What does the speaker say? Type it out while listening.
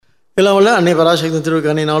எல்லாம் உள்ள அன்னை பராசக்தி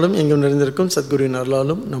திருக்கணினாலும் எங்கும் நிறைந்திருக்கும் சத்குருவின்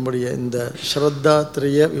அருளாலும் நம்முடைய இந்த ஸ்ரத்தா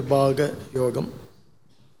திரிய விபாக யோகம்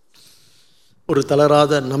ஒரு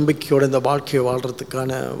தளராத நம்பிக்கையோட இந்த வாழ்க்கையை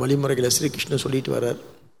வாழ்கிறதுக்கான வழிமுறைகளை ஸ்ரீகிருஷ்ணன் சொல்லிட்டு வர்றார்.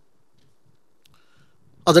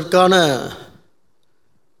 அதற்கான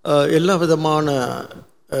எல்லா விதமான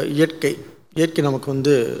இயற்கை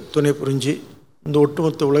நமக்கு துணை புரிஞ்சு இந்த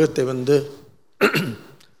ஒட்டுமொத்த உலகத்தை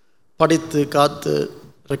படைத்து காத்து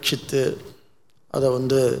ரட்சித்து அதை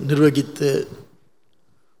நிர்வகித்து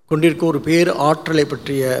கொண்டிருக்க ஒரு பேர் ஆற்றலை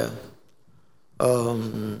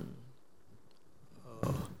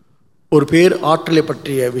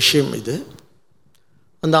பற்றிய விஷயம் இது.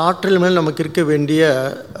 அந்த ஆற்றல் மேல் நமக்கு இருக்க வேண்டிய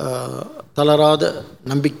தளராத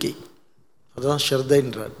நம்பிக்கை, அதுதான்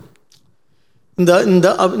ஸ்ரத்தைன்றார்.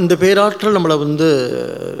 இந்த பேராற்றல் நம்மளை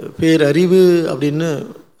பேரறிவு அப்படின்னு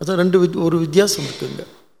அதான் ஒரு வித்தியாசம் இருக்குங்க.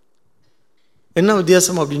 என்ன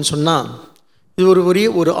வித்தியாசம் அப்படின்னு சொன்னால், இது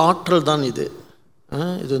ஒரு ஆற்றல் தான்.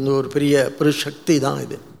 இது ஒரு பெரிய சக்தி தான்.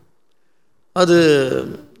 இது அது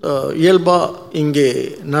இயல்பாக இங்கே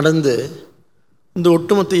நடந்து இந்த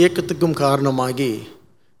ஒட்டுமொத்த இயக்கத்துக்கும் காரணமாகி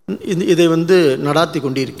இதை நடாத்தி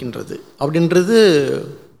கொண்டிருக்கின்றது அப்படின்றது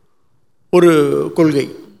ஒரு கொள்கை,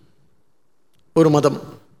 ஒரு மதம்.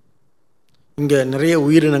 இங்கே நிறைய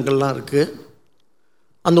உயிரினங்கள்லாம் இருக்குது.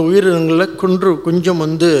 அந்த உயிரினங்களில் கொஞ்சம்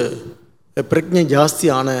பிரஜை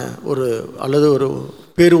ஜாஸ்தியான அல்லது ஒரு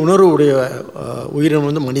பேரு உணர்வு உடைய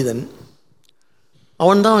உயிரினம் மனிதன்.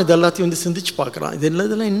 அவன் தான் இது எல்லாத்தையும் சிந்திச்சு பார்க்குறான்.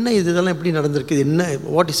 இதெல்லாம் என்ன, இதெல்லாம் எப்படி நடந்திருக்கு, இது என்ன,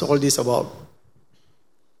 what is all this about,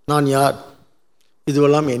 நான் யார்,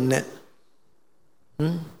 இதுவெல்லாம் என்ன,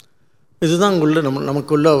 இதுதான் உள்ள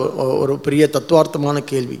நமக்குள்ள ஒரு பெரிய தத்துவார்த்தமான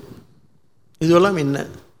கேள்வி. இதுவெல்லாம் என்ன,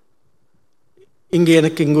 இங்கே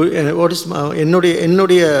வாட் இஸ்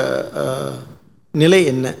என்னுடைய நிலை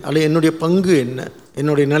என்ன, அல்லது என்னுடைய பங்கு என்ன,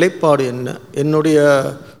 என்னுடைய நிலைப்பாடு என்ன, என்னுடைய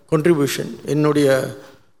கான்ட்ரிபியூஷன், என்னுடைய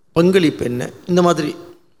பங்களிப்பு என்ன, இந்த மாதிரி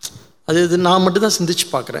அது நான் மட்டும்தான் சிந்திச்சு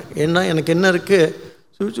பார்க்குறேன். ஏன்னா எனக்கு என்ன இருக்குது,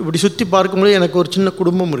 இப்படி சுற்றி பார்க்கும்போது எனக்கு ஒரு சின்ன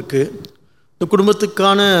குடும்பம் இருக்குது. இந்த குடும்பத்துக்கு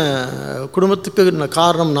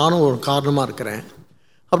காரணம் நானும் ஒரு காரணமாக இருக்கிறேன்.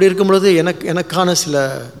 அப்படி இருக்கும் பொழுது எனக்கான சில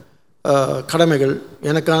கடமைகள்,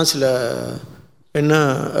 எனக்கான சில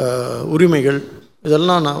உரிமைகள்,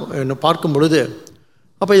 இதெல்லாம் நான் என்னை பார்க்கும் பொழுது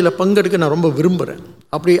அப்போ இதில் பங்கெடுக்க நான் ரொம்ப விரும்புகிறேன்.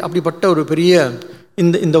 அப்படிப்பட்ட ஒரு பெரிய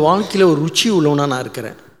இந்த வாழ்க்கையில் ஒரு ருச்சி உள்ளவனாக நான்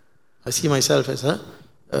இருக்கிறேன். I see myself as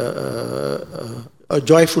a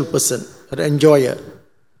joyful person, an enjoyer.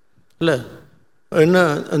 இல்லை என்ன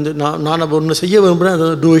நான் ஒன்று செய்ய விரும்புகிறேன், அதை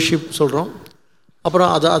டூஷிப் சொல்கிறோம். அப்புறம்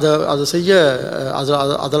அதை செய்ய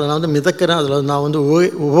அதில் நான் மிதக்கிறேன், அதில் நான்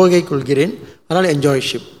உபகை கொள்கிறேன். அதனால்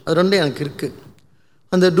என்ஜாய்ஷிப், அது ரெண்டும் எனக்கு இருக்குது.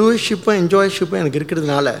 அந்த டூஷிப்பும் என்ஜாய்ஷிப்பும் எனக்கு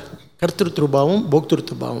இருக்கிறதுனால கர்த்திருத்ருபாவம்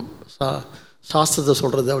போக்திருத்ருபாவம் சாஸ்திரத்தை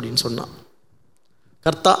சொல்கிறது அப்படின்னு சொன்னான்.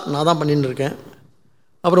 கர்த்தா நான் தான் பண்ணின்னு இருக்கேன்,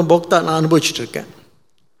 அப்புறம் போக்தா நான் அனுபவிச்சுட்ருக்கேன்.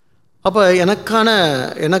 அப்போ எனக்கான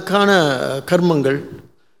கர்மங்கள்,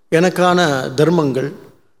 எனக்கான தர்மங்கள்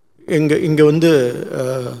இங்கே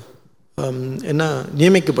என்ன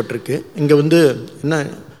நியமிக்கப்பட்டிருக்கு, இங்கே என்ன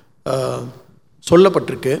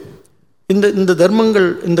சொல்லப்பட்டிருக்கு. இந்த தர்மங்கள்,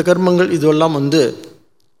 இந்த கர்மங்கள் இதுவெல்லாம்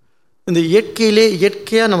இந்த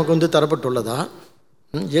இயற்கையாக நமக்கு தரப்பட்டுள்ளதா,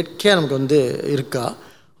 இயற்கையாக நமக்கு இருக்கா,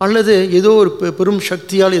 அல்லது ஏதோ ஒரு பெரும்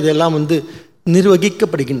சக்தியால் இதெல்லாம்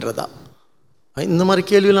நிர்வகிக்கப்படுகின்றதா? இந்த மாதிரி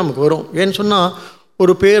கேள்வியெல்லாம் நமக்கு வரும். ஏன்னு சொன்னால்,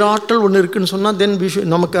 ஒரு பேராற்றல் ஒன்று இருக்குதுன்னு சொன்னால் தென்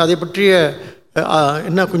நமக்கு அதை பற்றிய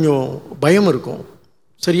என்ன கொஞ்சம் பயம் இருக்கும்.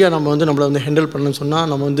 சரியாக நம்ம நம்மளை ஹேண்டில் பண்ணணும்னு சொன்னால்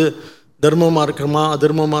நம்ம தர்மமாக இருக்கிறோமா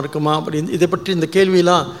அதர்மமாக இருக்குமா அப்படி இதை பற்றி இந்த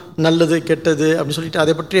கேள்வியெல்லாம் நல்லது கெட்டது அப்படின்னு சொல்லிட்டு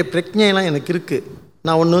அதை பற்றிய பிரஜையெல்லாம் எனக்கு இருக்குது.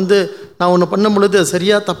 நான் ஒன்று பண்ணும் பொழுது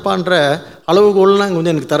சரியாக தப்பான்ற அளவுகோல்லாம்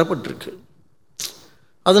இங்கே எனக்கு தரப்பட்டிருக்கு.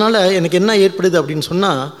 அதனால் எனக்கு என்ன ஏற்படுது அப்படின்னு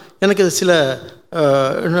சொன்னால், எனக்கு சில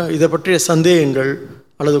இதை பற்றிய சந்தேகங்கள்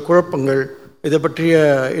அல்லது குழப்பங்கள், இதை பற்றிய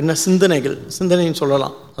என்ன சிந்தனைன்னு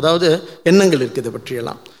சொல்லலாம், அதாவது எண்ணங்கள் இருக்குது இதை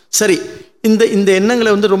பற்றியெல்லாம். சரி, இந்த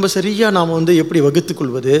எண்ணங்களை ரொம்ப சரியாக நாம் எப்படி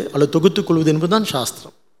வகுத்துக்கொள்வது அல்லது தொகுத்துக்கொள்வது என்பதுதான்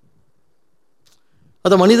சாஸ்திரம்.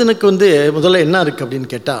 அதை மனிதனுக்கு முதல்ல என்ன இருக்குது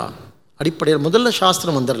அப்படின்னு கேட்டால், அடிப்படையில் முதல்ல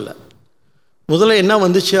சாஸ்திரம் வந்துடல. முதல்ல என்ன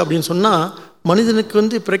வந்துச்சு அப்படின்னு சொன்னால்,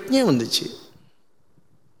 மனிதனுக்கு பிரஜை வந்துச்சு.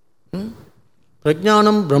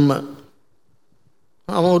 பிரஜானம் பிரம்ம.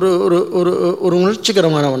 அவன் ஒரு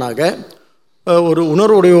உணர்ச்சிகரமானவனாக, ஒரு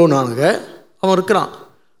உணர்வுடையவனாக அவன் இருக்கிறான்.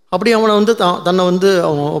 அப்படி அவனை தன்னை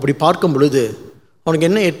அவன் அப்படி பார்க்கும் பொழுது அவனுக்கு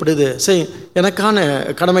என்ன ஏற்படுது, சரி எனக்கான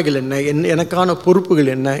கடமைகள் என்ன, எனக்கான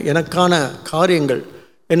பொறுப்புகள் என்ன, எனக்கான காரியங்கள்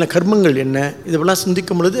என்ன, கர்மங்கள் என்ன, இதெல்லாம்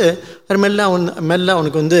சிந்திக்கும் பொழுது மெல்ல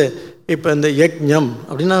அவனுக்கு இப்போ இந்த யஜ்ஞம்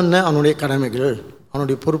அப்படின்னா என்ன, அவனுடைய கடமைகள்,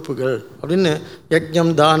 அவனுடைய பொறுப்புகள் அப்படின்னு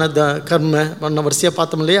யஜ்ஞம் தான கர்ம பண்ண வரிசையாக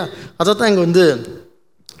பார்த்தோம் இல்லையா? அதை தான் இங்கே வந்து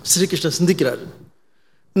ஸ்ரீகிருஷ்ணர் சிந்திக்கிறார்.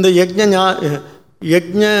 இந்த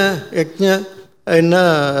யஜ்ஞ என்ன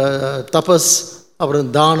தபஸ்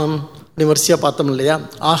அப்புறம் தானம் அப்படி வரிசையாக பார்த்தோம் இல்லையா?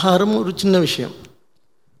 ஆகாரம் ஒரு சின்ன விஷயம்,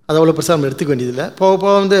 அதை அவ்வளோ பெருசாக நம்ம எடுத்துக்க வேண்டியதில்லை. போக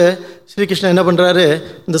போக வந்து ஸ்ரீகிருஷ்ணன் என்ன பண்ணுறாரு,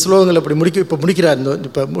 இந்த ஸ்லோகங்கள் அப்படி முடிக்கிறார்.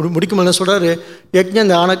 இப்போ முடிக்கும் என்ன சொல்கிறாரு,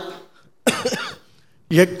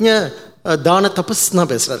 யஜ்ஞ தான தபஸ் தான்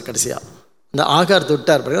பேசுகிறார் கடைசியாக. இந்த ஆகாரத்தை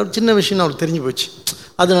விட்டார் பாருங்க, ஒரு சின்ன விஷயம் அவருக்கு தெரிஞ்சு போச்சு.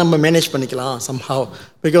 அதை நம்ம மேனேஜ் பண்ணிக்கலாம் சம்ஹாவ்,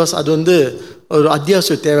 பிகாஸ் அது வந்து ஒரு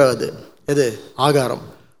அத்தியாவசிய தேவை. அது எது ஆகாரம்.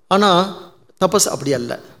 ஆனால் தபஸ் அப்படி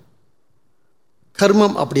அல்ல,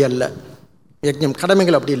 கர்மம் அப்படி அல்ல, யஜ்ஞம்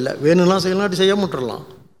கடமைகள் அப்படி இல்லை. வேணும்லாம் செய்யலாம், அப்படி செய்ய முட்டுறலாம்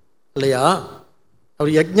இல்லையா?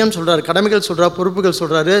 அவர் யஜ்ஞம் சொல்கிறாரு, கடமைகள் சொல்கிறார், பொறுப்புகள்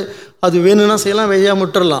சொல்கிறாரு, அது வேணும்னா செய்யலாம், வெய்யா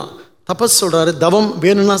விட்டுறலாம். தபஸ் சொல்கிறாரு, தவம்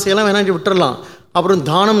வேணும்னா செய்யலாம், வேணாண்டி விட்டுறலாம். அப்புறம்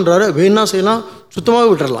தானம்ன்றாரு, வேணும்னா செய்யலாம், சுத்தமாக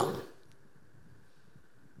விட்டுறலாம்.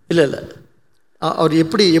 இல்லை அவர்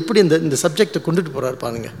எப்படி எப்படி இந்த சப்ஜெக்டை கொண்டுட்டு போகிறார்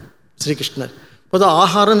பாருங்க ஸ்ரீகிருஷ்ணர். இப்போதான்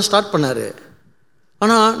ஆகாரம்னு ஸ்டார்ட் பண்ணார்.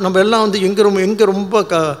 ஆனால் நம்ம எல்லாம் வந்து எங்கே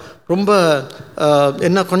ரொம்ப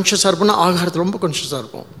என்ன கான்ஷியஸாக இருப்போம்னா ஆகாரத்தில் ரொம்ப கான்ஷியஸாக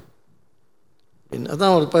இருப்போம்.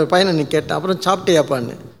 அதான் ஒரு பையனை நீ கேட்டேன், அப்புறம்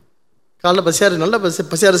சாப்பிட்டேயாப்பான்னு. காலைல பசியாறு நல்லா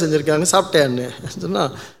பசியாறு செஞ்சுருக்காங்க, சாப்பிட்டேன்னு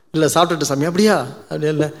சொன்னால், இல்லை சாப்பிட்டுட்டு சாமி. அப்படியா? அப்படி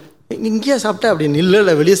இல்லை, இங்கேயா சாப்பிட்டேன் அப்படின்னு.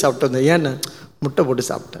 இல்லை வெளியே சாப்பிட்டு வந்தேன். ஏன்னு? முட்டை போட்டு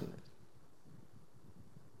சாப்பிட்டேன்.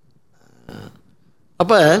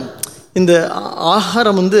 அப்போ இந்த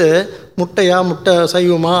ஆகாரம் வந்து முட்டை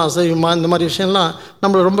சைவமா அசைவமா இந்த மாதிரி விஷயம்லாம்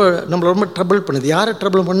நம்மளை ரொம்ப ட்ரபிள் பண்ணுது. யாரை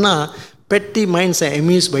ட்ரபிள் பண்ணால் பெட்டி மைண்ட்ஸ்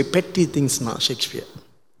அம்யூஸ் பை பெட்டி திங்ஸ்னா ஷேக்ஸ்பியர்.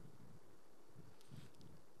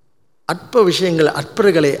 அற்ப விஷயங்கள்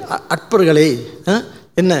அற்பர்களை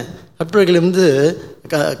என்ன அற்பர்களை வந்து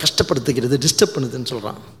கஷ்டப்படுத்துகிறது, டிஸ்டர்ப் பண்ணுதுன்னு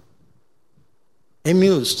சொல்கிறான்.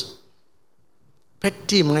 அம்யூஸ்ட்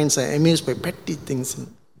பெட்டி மைண்ட்ஸ் அம்யூஸ் பை பெட்டி திங்ஸ்.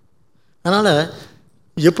 அதனால்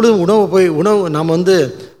எப்பொழுதும் உணவு நாம் வந்து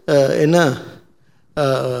என்ன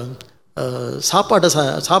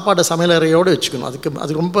சாப்பாட்டை சமையலறையோடு வச்சுக்கணும்.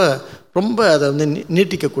 அது ரொம்ப அதை வந்து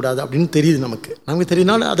நீட்டிக்கக்கூடாது அப்படின்னு தெரியுது நமக்கு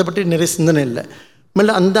தெரியுதுனால அதை பற்றி நிறைய சிந்தனை இல்லை.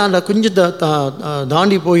 மேலே அந்த கொஞ்சம்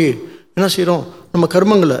தாண்டி போய் என்ன செய்கிறோம், நம்ம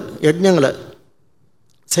கர்மங்களை யஜ்ஞங்களை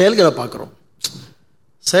செயல்களை பார்க்குறோம்.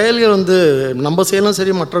 செயல்கள் வந்து நம்ம செயலும்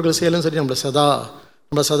சரி மற்றவர்கள் செயலும் சரி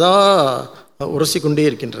நம்ம சதா உரசி கொண்டே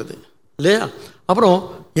இருக்கின்றது இல்லையா? அப்புறம்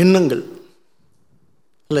எண்ணங்கள்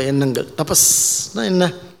தபஸ்னா என்ன?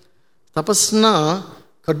 தபஸ்னா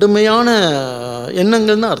கடுமையான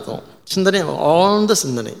எண்ணங்கள் தான் அர்த்தம். சிந்தனை, ஆழ்ந்த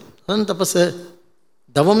சிந்தனை, அதான் தபஸ்.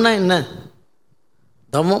 தவம்னா என்ன?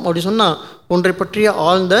 தவம் அப்படி சொன்னால் ஒன்றை பற்றிய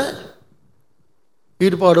ஆழ்ந்த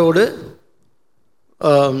ஈடுபாடோடு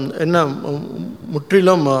என்ன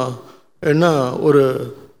முற்றிலும் என்ன ஒரு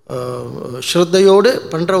ஸ்ரத்தையோடு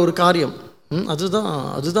பண்ணுற ஒரு காரியம்,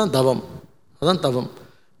 அதுதான் தவம், அதான் தவம்.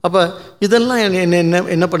 அப்போ இதெல்லாம்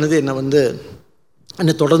என்ன பண்ணுது,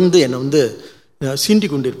 என்னை தொடர்ந்து சீண்டி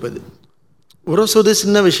கொண்டிருப்பது. உரசுவது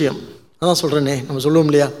சின்ன விஷயம், அதான் சொல்கிறேனே, நம்ம சொல்லுவோம்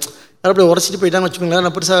இல்லையா, அப்படி உரைச்சிட்டு போயிட்டாங்க வச்சுக்கோங்களேன்,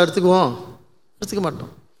 நான் பெருசாக எடுத்துக்க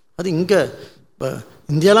மாட்டோம். அது இங்கே இப்போ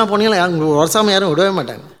இந்தியாலாம் போனீங்கன்னா யாரும் உரசாமல் யாரும் விடவே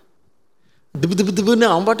மாட்டாங்க. திப்புன்னு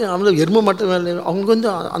அவன் பாட்டு எருமை மட்டும் அவங்க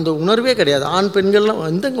அந்த உணர்வே கிடையாது. ஆண் பெண்கள்லாம்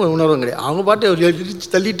எந்த உணர்வும் கிடையாது. அவங்க பாட்டு இடிச்சு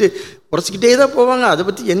தள்ளிட்டு உரைச்சிக்கிட்டே தான் போவாங்க. அதை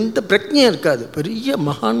பற்றி எந்த பிரச்சனையும் இருக்காது. பெரிய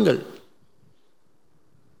மகான்கள்.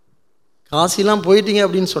 காசிலாம் போயிட்டீங்க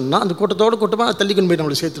அப்படின்னு சொன்னால் அந்த கூட்டமாக தள்ளி கொண்டு போய்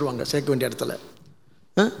நம்மளை சேர்க்க வேண்டிய இடத்துல.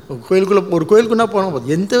 ஒரு கோயிலுக்குன்னா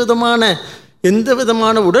போனால் எந்த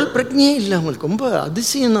விதமான உடல் பிரச்சனையே இல்லை அவங்களுக்கு. ரொம்ப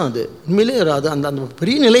அதிசயம்தான் அது. உண்மையிலே அது அந்த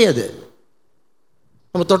பெரிய நிலை. அது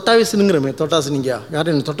நம்ம தொட்டாவே சினுங்கிறோமே, தொட்டா சினிங்கயா,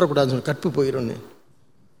 யாரும் என்ன தொட்டக்கூடாதுன்னு சொல்லி கற்பு போயிடும்னு.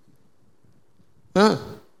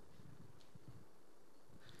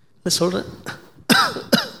 சொல்கிறேன்.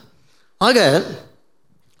 ஆக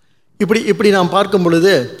இப்படி நாம் பார்க்கும்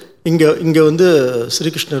பொழுது இங்கே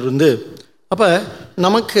ஸ்ரீகிருஷ்ணர் அப்போ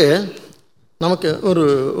நமக்கு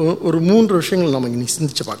ஒரு 3 விஷயங்கள் நம்ம இன்னைக்கு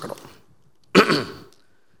சிந்திச்சு பார்க்குறோம்.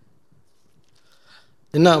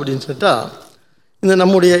 என்ன அப்படின்னு சொல்லிட்டா,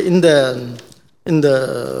 நம்முடைய இந்த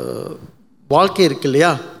வாழ்க்கை இருக்கு இல்லையா,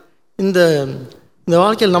 இந்த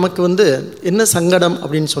வாழ்க்கையில் நமக்கு என்ன சங்கடம்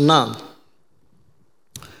அப்படின்னு சொன்னால்,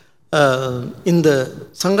 இந்த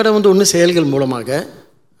சங்கடம் ஒன்று செயல்கள் மூலமாக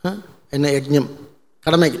என்ன யஜ்ஞம்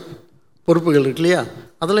கடமைகள் பொறுப்புகள் இருக்கு இல்லையா,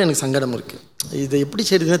 அதெல்லாம் எனக்கு சங்கடம் இருக்குது. இதை எப்படி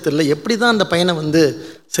செய்யுதுன்னு தெரியல, எப்படி தான் அந்த பையனை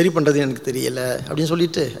சரி பண்ணுறதுன்னு எனக்கு தெரியலை அப்படின்னு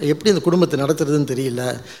சொல்லிட்டு, எப்படி இந்த குடும்பத்தை நடத்துறதுன்னு தெரியல,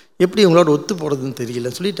 எப்படி உங்களோட ஒத்து போகிறதுன்னு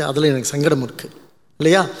தெரியல சொல்லிட்டு அதில் எனக்கு சங்கடம் இருக்குது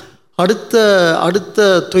இல்லையா. அடுத்த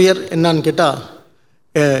துயர் என்னான்னு கேட்டால்,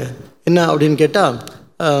 என்ன அப்படின்னு கேட்டால்,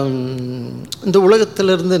 இந்த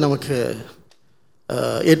உலகத்திலிருந்து நமக்கு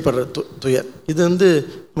ஏற்படுற துயர். இது வந்து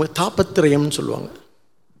தாபத்திரயம்னு சொல்லுவாங்க.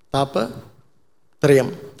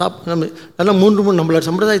 தாபத்திரயம். நம்ம எல்லாம் 3 நம்மளோட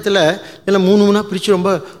சம்பிரதாயத்தில் எல்லாம் 3 பிரித்து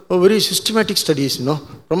ரொம்ப வெரி சிஸ்டமேட்டிக் ஸ்டடீஸ், இன்னும்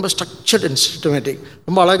ரொம்ப ஸ்ட்ரக்சர்ட் அண்ட் சிஸ்டமேட்டிக்.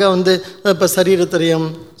 ரொம்ப அழகாக வந்து இப்போ சரீரத்திரயம்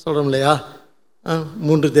சொல்கிறோம் இல்லையா,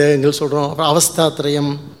 3 தேகங்கள் சொல்கிறோம். அப்புறம்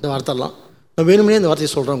அவஸ்தாத்திரயம், இந்த வார்த்தைலாம் நான் வேணும்னே இந்த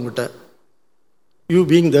வார்த்தையை சொல்கிறேன் உங்கள்கிட்ட, you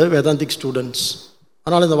being the Vedantic students.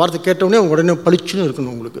 அதனால் இந்த வார்த்தை கேட்டவுடனே உடனே பளிச்சுன்னு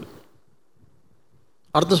இருக்கணும் உங்களுக்கு,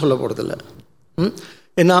 அர்த்தம் சொல்ல போகிறதில்ல.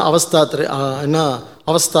 என்ன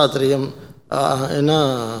அவஸ்தாத்திரயம், என்ன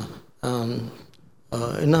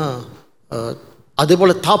அதே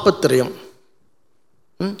போல் தாபத்திரயம்.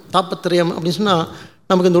 தாபத்திரயம் அப்படின்னு சொன்னால்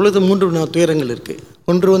நமக்கு இந்த உலகத்தில் 3 துயரங்கள் இருக்குது.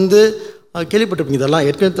 ஒன்று வந்து கேள்விப்பட்டிருப்பீங்க, இதெல்லாம்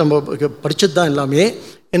ஏற்கனவே நம்ம படித்தது தான் எல்லாமே.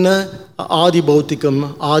 என்ன ஆதி பௌத்திகம்,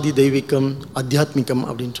 ஆதி தெய்வீகம், அத்தியாத்மிகம்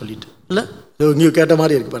அப்படின்னு சொல்லிட்டு இல்லை, இங்கே கேட்ட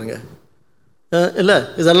மாதிரி இருக்குது பாருங்கள். இல்லை,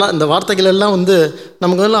 இதெல்லாம் இந்த வார்த்தைகள் எல்லாம் வந்து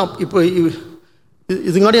நமக்கு எல்லாம் இப்போ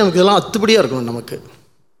இதுங்காடி நமக்கு இதெல்லாம் அத்துப்படியாக இருக்கணும் நமக்கு,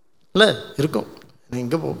 இல்லை இருக்கும்.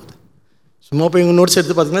 எங்கே போகுது, சும்மா போய் எங்கள் நோட்ஸ்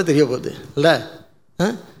எடுத்து பார்த்தீங்கன்னா தெரிய போகுது இல்லை.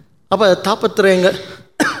 அப்போ தாபத்திரயங்க,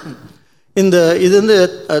 இந்த இது வந்து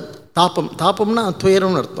தாபம்னா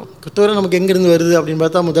துயரம்னு அர்த்தம். துயரம் நமக்கு எங்கேருந்து வருது அப்படின்னு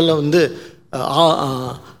பார்த்தா முதல்ல வந்து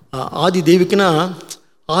ஆதி தெய்வீகம்னா,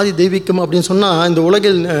 ஆதி தெய்வீகம் அப்படின்னு சொன்னால் இந்த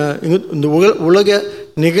உலக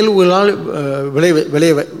நிகழ்வுகளால்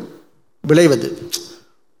விளைவது.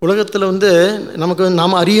 உலகத்தில் வந்து நமக்கு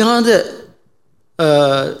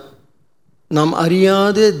நாம்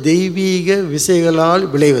அறியாத தெய்வீக விசைகளால்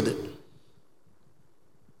விளைவது,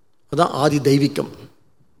 அதுதான் ஆதி தெய்வீகம்.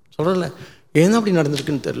 சொல்கிறேன்ல, ஏன் அப்படி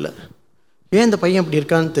நடந்திருக்குன்னு தெரியல, ஏன் இந்த பையன் அப்படி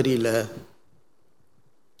இருக்கான்னு தெரியல,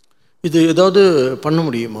 இது ஏதாவது பண்ண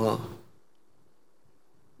முடியுமா,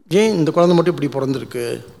 ஏன் இந்த குழந்தை மட்டும் இப்படி பிறந்திருக்கு,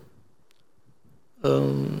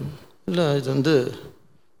 இல்லை இது வந்து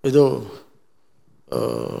ஏதோ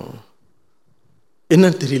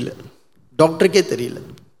என்னன்னு தெரியல, டாக்டருக்கே தெரியல,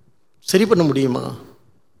 சரி பண்ண முடியுமா,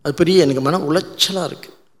 அது பெரிய எனக்கு மன உளைச்சலாக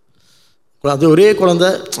இருக்குது. அது ஒரே குழந்தை,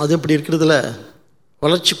 அது இப்படி இருக்கிறதுல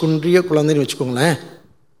வளர்ச்சி குன்றிய குழந்தைன்னு வச்சுக்கோங்களேன்.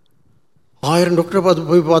 1000 டாக்டரை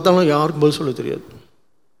போய் பார்த்தாலும் யாருக்கும் பதில் சொல்ல தெரியாது.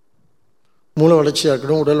 மூளை வளர்ச்சியாக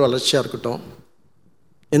இருக்கட்டும், உடல் வளர்ச்சியாக இருக்கட்டும்,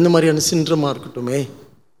 எந்த மாதிரியான சிண்ட்ரமாக இருக்கட்டுமே,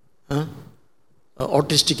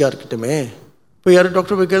 ஆட்டிஸ்டிக்காக இருக்கட்டுமே, இப்போ யாரும்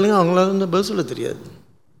டாக்டர் போய் கேளுங்க, அவங்களால வந்து பதில் சொல்ல தெரியாது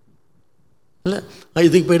இல்லை.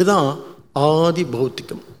 இதுக்கு பேர் தான் ஆதி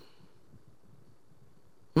பௌத்திகம்.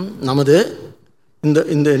 நமது இந்த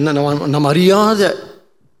இந்த என்ன நம்ம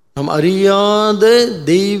அறியாத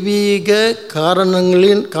தெய்வீக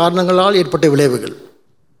காரணங்களால் ஏற்பட்ட விளைவுகள்.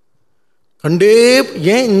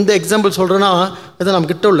 ஏன் இந்த எக்ஸாம்பிள் சொல்கிறேன்னா, இதை நம்ம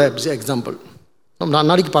கிட்ட உள்ள எக்ஸாம்பிள் நம்ம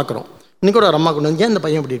நாளைக்கு பார்க்குறோம். இன்றைக்கி ஒரு அம்மா கொண்டு வந்து, ஏன் இந்த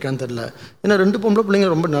பையன் இப்படி இருக்கான்னு தெரில, ஏன்னா 2 பொம்பளை பிள்ளைங்க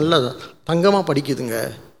ரொம்ப நல்லா தங்கமாக படிக்குதுங்க,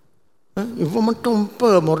 இவன் மட்டும் இப்போ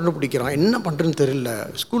முரண்டு பிடிக்கிறான், என்ன பண்ணுறதுன்னு தெரியல,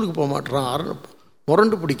 ஸ்கூலுக்கு போக மாட்டேறான்,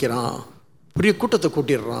 முரண்டு பிடிக்கிறான், பெரிய கூட்டத்தை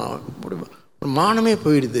கூட்டிடுறான், மானமே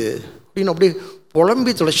போயிடுது அப்படின்னு அப்படியே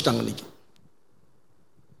புலம்பி தொலைச்சிட்டாங்க. இன்றைக்கி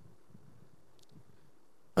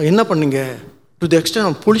என்ன பண்ணுங்க, டு தி எக்ஸ்டென்ட்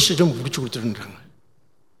நம்ம போலீஸ் ஸ்டேஷன் பிடிச்சி கொடுத்துருன்றாங்க.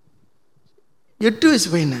 8 வயசு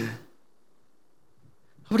பையனை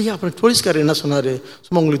அப்படியா. அப்புறம் போலீஸ்காரர் என்ன சொன்னார்,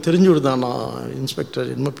 சும்மா உங்களுக்கு தெரிஞ்சு விடுதானா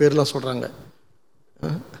இன்ஸ்பெக்டர் என்ன பேர்லாம் சொல்கிறாங்க.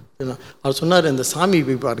 அவர் சொன்னார், இந்த சாமி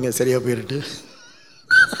போய் பாருங்க சரியாக போயிட்டு.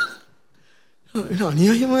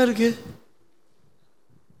 அநியாயமாக இருக்கு.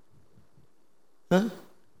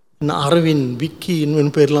 அரவிந்த், விக்கி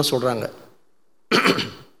இன்னும் பேர்லாம் சொல்கிறாங்க.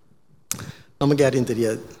 நமக்கு யாரையும்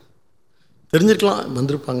தெரியாது, தெரிஞ்சிருக்கலாம்,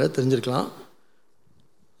 வந்திருப்பாங்க, தெரிஞ்சிருக்கலாம்.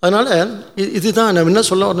 அதனால் இதுதான் நம்ம என்ன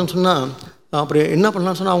சொல்ல வரணும்னு சொன்னால், அப்படி என்ன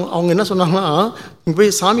பண்ணலாம்னு சொன்னால் அவங்க என்ன சொன்னாங்கன்னா, நீங்கள்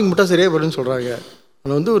போய் சாமி கும்பிட்டா சரியாக போயிடுன்னு சொல்கிறாங்க.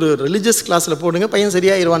 அதை வந்து ஒரு ரிலீஜியஸ் கிளாஸில் போடுங்க, பையன்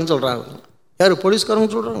சரியாகிடுவான்னு சொல்கிறாங்க. யார்?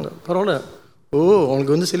 போலீஸ்காரங்க சொல்கிறாங்க. பரவாயில்ல,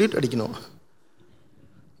 அவங்களுக்கு வந்து செல்யூட் அடிக்கணும்,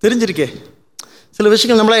 தெரிஞ்சிருக்கே. சில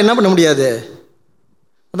விஷயங்கள் நம்மளால் என்ன பண்ண முடியாது.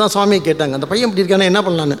 அதான் சுவாமியை கேட்டாங்க, அந்த பையன் இப்படி இருக்கானே என்ன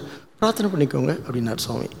பண்ணலான்னு. பிரார்த்தனை பண்ணிக்கோங்க அப்படின்னார்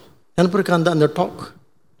சுவாமி. எனக்கு இருக்க அந்த talk,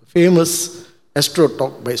 famous astro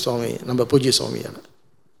talk by Swami, நம்ம பூஜ்ய சுவாமியால்.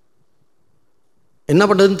 என்ன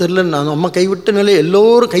பண்ணுறதுன்னு தெரியல, நான் அம்மா கைவிட்ட நிலை,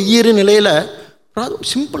 எல்லோரும் கையேறு நிலையில்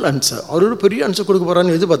சிம்பிள் ஆன்சர், அவர் ஒரு பெரிய ஆன்சர் கொடுக்க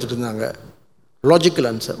போகிறான்னு எதிர்பார்த்துட்டு இருந்தாங்க. லாஜிக்கல்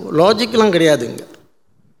ஆன்சர், லாஜிக்கெலாம் கிடையாதுங்க.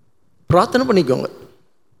 பிரார்த்தனை பண்ணிக்கோங்க,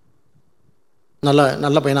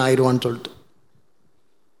 நல்ல பையனாக ஆயிடுவான்னு சொல்லிட்டு.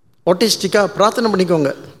 ஆட்டிஸ்டிக்காக பிரார்த்தனை பண்ணிக்கோங்க,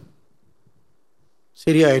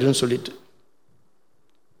 சரியாயிடும்னு சொல்லிட்டு.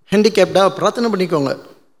 ஹேண்டிகேப்டாக பிரார்த்தனை பண்ணிக்கோங்க,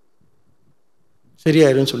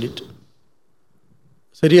 சரியாயிடும்னு சொல்லிட்டு.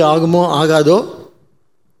 சரி ஆகுமோ ஆகாதோ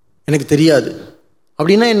எனக்கு தெரியாது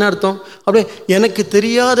அப்படின்னா என்ன அர்த்தம்? அப்படியே எனக்கு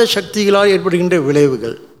தெரியாத சக்திகளால் ஏற்படுகின்ற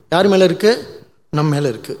விளைவுகள் யார் மேலே இருக்குது? நம்ம மேலே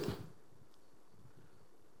இருக்குது.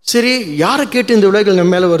 சரி, யாரை கேட்டு இந்த விளைவுகள்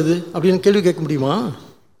நம்ம மேலே வருது அப்படின்னு கேள்வி கேட்க முடியுமா?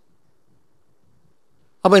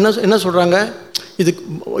 அப்போ என்ன சொல்கிறாங்க?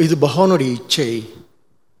 இது பகவானுடைய இச்சை.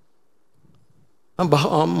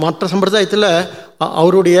 மற்ற சம்பிரதாயத்தில்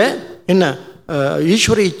அவருடைய என்ன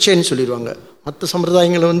ஈஸ்வர இச்சைன்னு சொல்லிடுவாங்க. மற்ற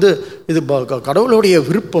சம்பிரதாயங்களை இது கடவுளுடைய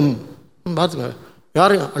விருப்பம். பார்த்துங்க,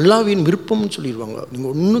 யார் அல்லாவின் விருப்பம்னு சொல்லிடுவாங்க.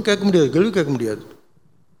 நீங்கள் ஒன்றும் கேட்க முடியாது, கேள்வி கேட்க முடியாது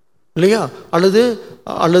இல்லையா?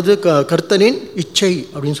 அல்லது கர்த்தனின் இச்சை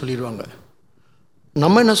அப்படின்னு சொல்லிடுவாங்க.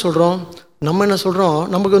 நம்ம என்ன சொல்கிறோம்?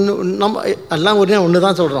 நமக்கு நம்ம எல்லாம் ஒன்று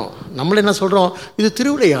தான் சொல்கிறோம். நம்மள என்ன சொல்கிறோம்? இது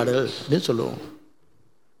திருவிளையாடல் அப்படின்னு சொல்லுவோம்.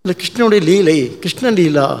 இல்லை கிருஷ்ணனுடைய லீலை, கிருஷ்ணன்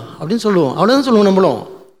லீலா அப்படின்னு சொல்லுவோம். அவ்வளோதான் சொல்லுவோம்.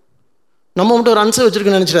 நம்ம மட்டும் ஒரு அன்சர்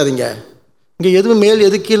வச்சுருக்குன்னு நினச்சிடாதீங்க. இங்கே எதுவும் மேல்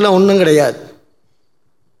எது கீழே ஒன்றும் கிடையாது.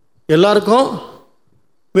 எல்லாருக்கும்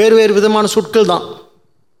வேறு வேறு விதமான சொற்கள் தான்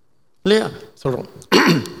இல்லையா சொல்கிறோம்.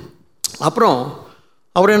 அப்புறம்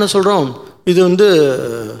என்ன சொல்கிறோம்? இது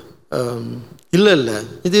இல்லை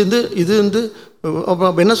இது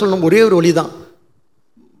என்ன சொல்லணும்? ஒரே ஒரு வழி தான்.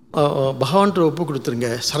 பகவான்கிட்ட ஒப்பு கொடுத்துருங்க,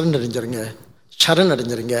 சரண்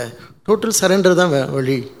அடைஞ்சிருங்க. டோட்டல் சரண்டர் தான்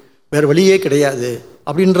வழி, வேறு வழியே கிடையாது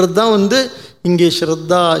அப்படின்றது தான் இங்கே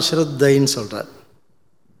ஸ்ரத்தைன்னு சொல்கிறார்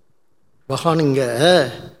பகவான். இங்கே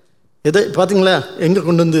எதை பார்த்தீங்களா எங்கே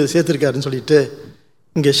கொண்டு வந்து சேர்த்துருக்காருன்னு சொல்லிட்டு,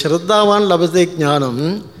 இங்கே ஸ்ரத்தாவான் லபதே ஞானம்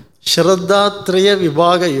ஸ்ரத்தாத்ரய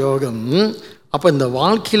விபாக யோகம். அப்போ இந்த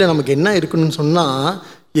வாழ்க்கையில் நமக்கு என்ன இருக்குன்னு சொன்னால்,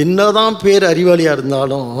 என்ன தான் பேர் அறிவாளியாக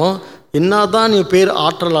இருந்தாலும், என்ன தான் நீ பேர்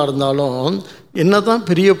ஆற்றலாக இருந்தாலும், என்ன தான்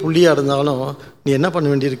பெரிய புள்ளியாக இருந்தாலும், நீ என்ன பண்ண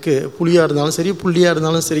வேண்டியிருக்கு? புள்ளியாக இருந்தாலும் சரி, புள்ளியாக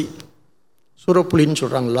இருந்தாலும் சரி, சூரப்புலின்னு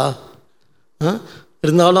சொல்கிறாங்களா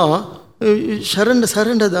இருந்தாலும்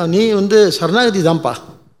சரண்ட தான். நீ சரணாகதி தான்ப்பா.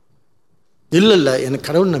 இல்லை எனக்கு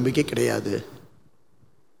கடவுள் நம்பிக்கை கிடையாது.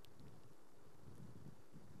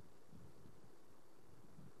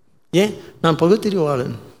 ஏன்? நான்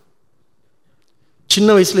பகுத்தறிவாளன். சின்ன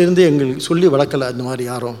வயசுலேருந்து எங்களுக்கு சொல்லி வளர்க்கலை அந்த மாதிரி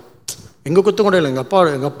யாரும். எங்கள் குத்தம் கூட இல்லை. எங்கள்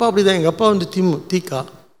அப்பா அப்படி தான். எங்கள் அப்பா திக,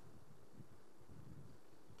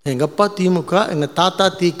 எங்கள் அப்பா திமுக, எங்கள் தாத்தா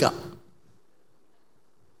திக.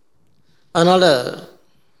 அதனால்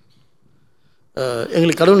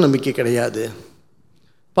எங்களுக்கு கடவுள் நம்பிக்கை கிடையாது.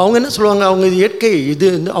 இப்போ அவங்க என்ன சொல்லுவாங்க? அவங்க இது இயற்கை, இது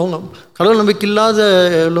அவங்க கடவுள் நம்பிக்கை இல்லாத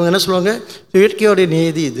என்ன சொல்லுவாங்க? இயற்கையோடைய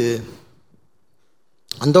நியதி இது.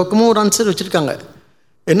 அந்த பக்கமும் ஒரு ஆன்சர் வச்சுருக்காங்க.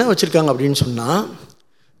 என்ன வச்சுருக்காங்க அப்படின்னு சொன்னால்,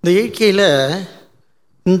 இந்த இயற்கையில்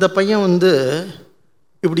இந்த பையன்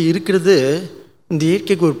இப்படி இருக்கிறது இந்த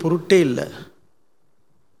இயற்கைக்கு ஒரு பொருட்டே இல்லை.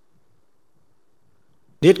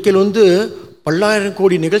 இயற்கையில் பல்லாயிரம்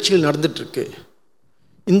கோடி நிகழ்ச்சிகள் நடந்துகிட்ருக்கு.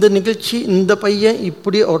 இந்த நிகழ்ச்சி, இந்த பையன்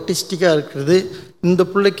இப்படி ஆட்டிஸ்டிக்காக இருக்கிறது, இந்த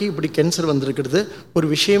பிள்ளைக்கு இப்படி கேன்சர் வந்திருக்கிறது ஒரு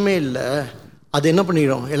விஷயமே இல்லை. அது என்ன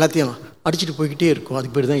பண்ணிடும்? எல்லாத்தையும் அடிச்சுட்டு போய்கிட்டே இருக்கும்.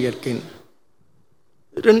 அதுக்கு பேர் தான் இயற்கைன்னு.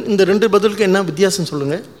 இந்த ரெண்டு பதிலுக்கு என்ன வித்தியாசம்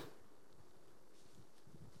சொல்லுங்கள்?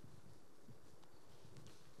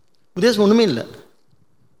 வித்தியாசம் ஒன்றுமே இல்லை,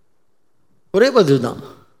 ஒரே பதில் தான்.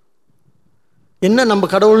 என்ன நம்ம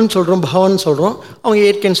கடவுள்னு சொல்கிறோம், பகவான் சொல்கிறோம், அவங்க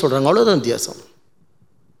இயற்கைன்னு சொல்கிறாங்க, அவ்வளோதான் வித்தியாசம்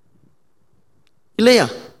இல்லையா?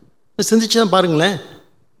 சிந்திச்சு தான் பாருங்களேன்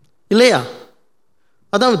இல்லையா?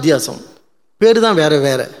 அதான் வித்தியாசம். பேர் தான்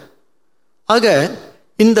வேறு. ஆக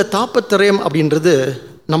இந்த தாப்பத்திரயம் அப்படின்றது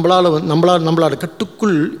நம்மளோட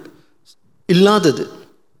கட்டுக்குள் இல்லாதது.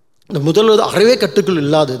 இந்த முதல்வது அறவே கட்டுக்குள்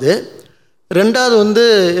இல்லாதது. ரெண்டாவது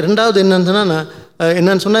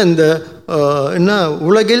என்னன்னு சொன்னால், இந்த என்ன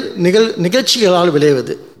உலகில் நிகழ்ச்சிகளால்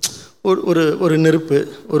விளைவது. ஒரு நெருப்பு,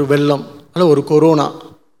 ஒரு வெள்ளம், அல்ல ஒரு கொரோனா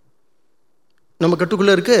நம்ம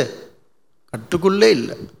கட்டுக்குள்ளே இருக்கு? கட்டுக்குள்ளே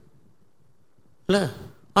இல்லை.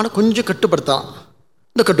 ஆனால் கொஞ்சம் கட்டுப்படுத்தான்.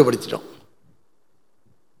 இந்த கட்டுப்படுத்திட்டோம்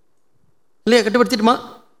இல்லையா?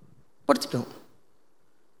 படுத்திட்டோம்.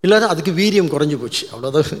 இல்லாத அதுக்கு வீரியம் குறைஞ்சி போச்சு,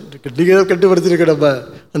 அவ்வளோதான். கட்டுப்படுத்திருக்க நம்ம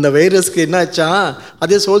அந்த வைரஸ்க்கு என்ன ஆச்சா?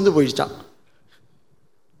 அதே சோர்ந்து போயிடுச்சான்.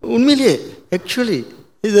 உண்மையிலேயே ஆக்சுவலி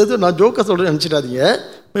இது எதுவும் நான் ஜோக்காக சொல்கிறேன் நினச்சிடாதீங்க.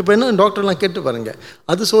 இப்போ என்ன டாக்டர்லாம் கேட்டு பாருங்கள்.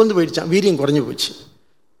 அது சோர்ந்து போயிடுச்சான், வீரியம் குறைஞ்சி போச்சு.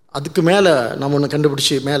 அதுக்கு மேலே நம்ம ஒன்று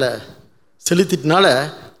கண்டுபிடிச்சி மேலே செலுத்திட்டனால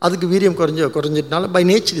அதுக்கு வீரியம் குறைஞ்சிட்டனால பை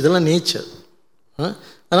நேச்சர், இதெல்லாம் நேச்சர்.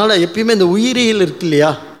 அதனால் எப்பயுமே இந்த உயிரியல் இருக்கு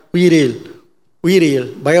இல்லையா? உயிரியல்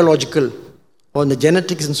பயாலஜிக்கல், இந்த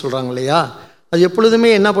ஜெனட்டிக்ஸ்ன்னு சொல்கிறாங்க இல்லையா? அது எப்பொழுதுமே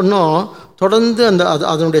என்ன பண்ணோம்? தொடர்ந்து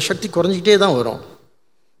அதனுடைய சக்தி குறைஞ்சிக்கிட்டே தான் வரும்.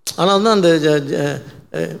 ஆனால் தான் அந்த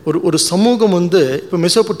ஒரு சமூகம் இப்போ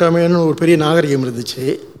மெசோபொட்டாமியான்னு ஒரு பெரிய நாகரிகம் இருந்துச்சு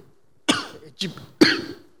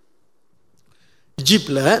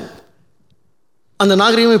எஜிப்டில். அந்த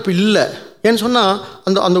நாகரிகம் இப்போ இல்லை. ஏன்னு சொன்னால்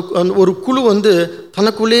அந்த அந்த ஒரு குழு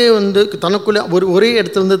தனக்குள்ளே ஒரே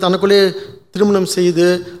இடத்துல தனக்குள்ளே திருமணம் செய்து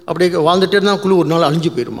அப்படியே வாழ்ந்துட்டே இருந்தால் குழு ஒரு நாள் அழிஞ்சு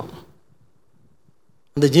போயிடுமா.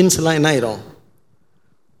 அந்த ஜீன்ஸ் எல்லாம் என்ன ஆயிரும்?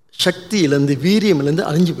 சக்தியிலேருந்து வீரியமிலேருந்து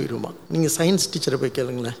அழிஞ்சு போயிடுமா. நீங்கள் சயின்ஸ் டீச்சரை போய்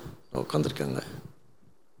கேளுங்களேன், உட்காந்துருக்காங்க.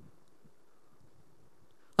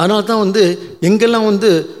 அதனால தான் எங்கெல்லாம்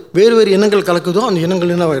வேறு வேறு எண்ணங்கள் கலக்குதோ அந்த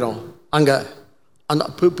எண்ணங்கள் என்ன ஆயிரும், அங்கே அந்த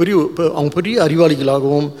பெரிய அவங்க பெரிய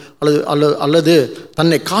அறிவாளிகளாகவும் அல்லது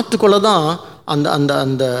தன்னை காத்துக்கொள்ள தான் அந்த அந்த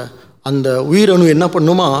அந்த அந்த உயிரணு என்ன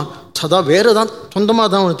பண்ணுமா, சதா வேறு தான் சொந்தமாக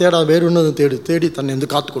தான் தேடாத வேறு ஒன்று தேடி தேடி தன்னை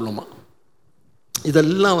காத்துக்கொள்ளுமா.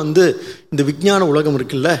 இதெல்லாம் இந்த விஞ்ஞான உலகம்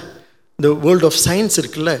இருக்குல்ல, இந்த வேர்ல்டு ஆஃப் சயின்ஸ்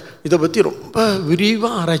இருக்குல்ல, இதை பற்றி ரொம்ப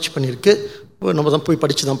விரிவாக ஆராய்ச்சி பண்ணியிருக்கு. நம்ம தான் போய்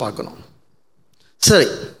படித்து தான் பார்க்கணும். சரி,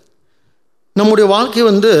 நம்முடைய வாழ்க்கை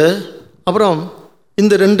அப்புறம்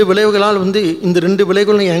இந்த 2 விளைவுகளால் இந்த 2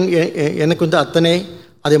 விளைவுகளும் எனக்கு அத்தனை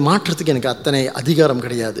அதை மாற்றத்துக்கு எனக்கு அத்தனை அதிகாரம்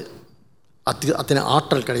கிடையாது, அத்தனை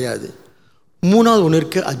ஆற்றல் கிடையாது. 3வது ஒன்று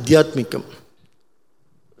இருக்குது, அத்தியாத்மிகம்.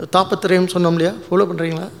 தாப்பத்திரயம் சொன்னோம் இல்லையா, ஃபாலோ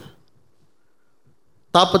பண்ணுறீங்களா?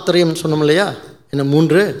 தாப்பத்திரயம் சொன்னோம் இல்லையா, என்ன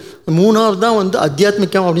 3வது தான்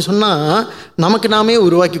அத்தியாத்மிகம் அப்படின்னு சொன்னால் நமக்கு நாமே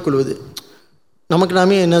உருவாக்கி கொள்வது, நமக்கு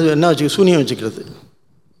நாமே என்ன வச்சு சூனியம் வச்சுக்கிறது.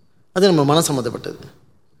 அது நம்ம மன சம்மந்தப்பட்டது.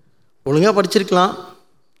 ஒழுங்காக படிச்சிருக்கலாம்,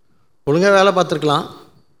 ஒழுங்காக வேலை பார்த்துருக்கலாம்,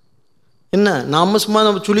 என்ன நாம்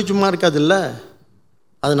சும்மா இருக்காதுல்ல,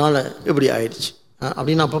 அதனால் இப்படி ஆயிடுச்சு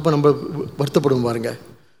அப்படின்னு அப்பப்போ நம்ம வருத்தப்படுவோம் பாருங்க.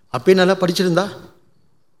 அப்பயே நல்லா படிச்சிருந்தா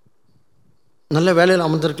நல்ல வேலையில்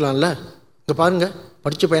அமர்ந்திருக்கலாம்ல. இங்கே பாருங்கள்,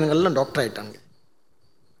 படித்த பையன்கள்லாம் டாக்டர் ஆகிட்டாங்க,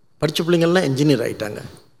 படித்த பிள்ளைங்கள்லாம் என்ஜினியர் ஆகிட்டாங்க.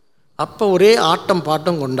 அப்போ ஒரே ஆட்டம்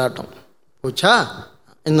பாட்டம் கொண்டாட்டம் போச்சா,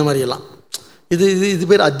 இந்த மாதிரியெல்லாம். இது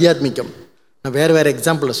பேர் அத்தியாத்மிகம். நான் வேறு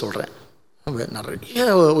எக்ஸாம்பிளில் சொல்கிறேன், நிறைய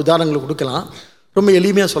உதாரணங்கள் கொடுக்கலாம், ரொம்ப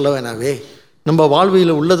எளிமையாக சொல்ல வேணாவே, நம்ம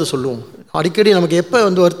வாழ்வியில் உள்ளதை சொல்லுவோம். அடிக்கடி நமக்கு எப்போ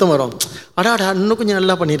வருத்தம் வரும், அடாடா இன்னும் கொஞ்சம்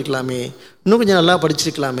நல்லா பண்ணியிருக்கலாமே, இன்னும் கொஞ்சம் நல்லா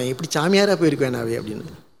படிச்சிருக்கலாமே, இப்படி சாமியாராக போயிருக்க வேணாவே அப்படின்னு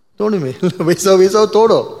தோணுமே. வயசாக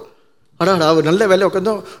தோடும். அடாடா அவர் நல்ல வேலையை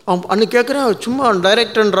உட்காந்து அன்னைக்கு கேட்குறேன், சும்மா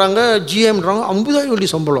டைரக்டர்ன்றாங்க, ஜிஎம்ன்றாங்க, 50,000 வெள்ளி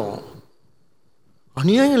சம்பளம்.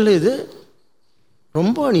 அநியாயம் இல்லை இது,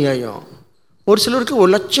 ரொம்ப அநியாயம். ஒரு சிலருக்கு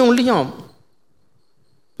 1,00,000 வெள்ளியும்.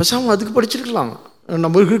 பேசாமல் அதுக்கு படிச்சிருக்கலாம்.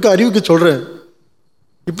 நம்ம இருக்க அறிவுக்கு சொல்கிறேன்,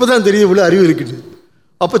 இப்போ தான் தெரியுது இவ்வளோ அறிவு இருக்குது,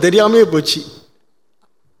 அப்போ தெரியாமே போச்சு.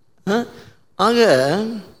 ஆக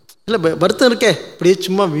இல்லை வருத்தம் இருக்கே, இப்படியே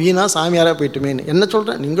சும்மா வீணாக சாமியாராக போயிட்டுமேன்னு என்ன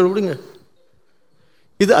சொல்கிறேன், நீங்கள் விடுங்க.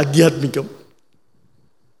 இது அத்தியாத்மிகம்.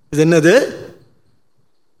 இது என்னது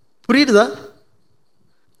புரியுதா?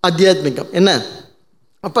 அத்தியாத்மிகம் என்ன?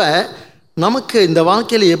 அப்போ நமக்கு இந்த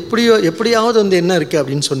வாழ்க்கையில் எப்படியாவது என்ன இருக்குது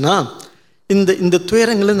அப்படின்னு சொன்னால், இந்த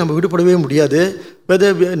துயரங்களை நம்ம விடுபடவே முடியாது.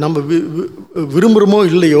 நம்ம விரும்புகிறோமோ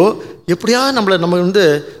இல்லையோ, எப்படியாவது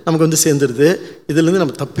நமக்கு சேர்ந்துருது. இதிலேருந்து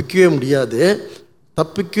நம்ம தப்பிக்கவே முடியாது.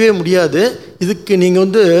 இதுக்கு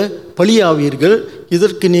நீங்கள் பலி ஆவீர்கள்,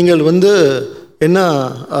 இதற்கு நீங்கள் என்ன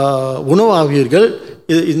உணவாவீர்கள்.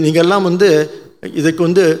 நீங்கள்லாம் இதுக்கு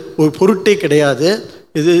ஒரு பொருட்டே கிடையாது.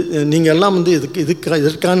 இது நீங்கள் எல்லாம்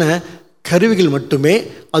இதற்கான கருவிகள் மட்டுமே.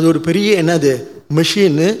 அது ஒரு பெரிய என்னது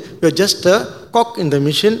மெஷின்னு. You are just a cog in the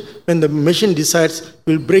machine. when the machine decides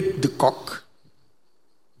will break the cock.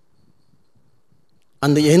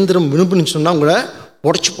 அந்த இயந்திரம் விரும்புன்னு சொன்னால் உங்களை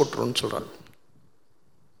உடச்சி போட்டுருன்னு சொல்கிறாங்க.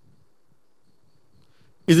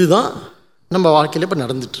 இதுதான் நம்ம வாழ்க்கையில் இப்போ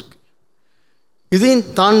நடந்துட்டுருக்கு. இதையும்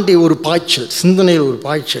தாண்டி ஒரு பாய்ச்சல், சிந்தனையில் ஒரு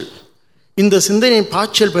பாய்ச்சல். இந்த சிந்தனை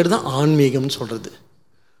பாய்ச்சல் பேர் தான் ஆன்மீகம்னு சொல்கிறது.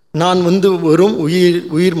 நான் வெறும்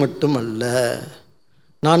உயிர் மட்டும் அல்ல,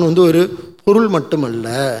 நான் ஒரு பொருள் மட்டும் அல்ல.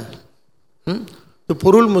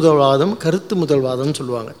 பொருள் முதல்வாதம், கருத்து முதல்வாதம்னு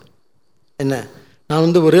சொல்லுவாங்க. என்ன, நான்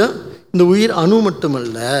இந்த உயிர் அணு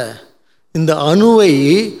மட்டுமல்ல, இந்த அணுவை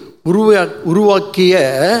உருவாக்கிய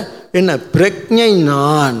என்ன பிரக்ஞை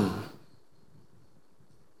நான்.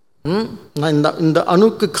 இந்த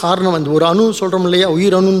அணுக்கு காரணம் ஒரு அணு சொல்கிறோம் இல்லையா,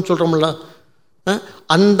 உயிர் அணுன்னு சொல்கிறோம்ல,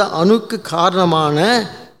 அந்த அணுக்கு காரணமான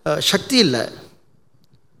சக்தி இல்லை,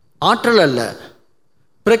 ஆற்றல் அல்ல,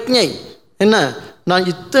 பிரக்ஞை. என்ன, நான்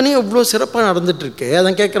இத்தனையும் இவ்வளோ சிறப்பாக நடந்துகிட்ருக்கு.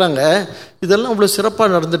 அதான் கேட்குறாங்க, இதெல்லாம் இவ்வளோ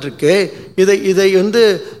சிறப்பாக நடந்துகிட்ருக்கு,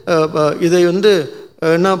 இதை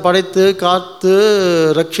என்ன படைத்து காத்து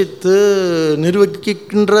ரட்சித்து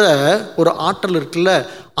நிர்வகிக்கின்ற ஒரு ஆற்றல் இருக்குல்ல,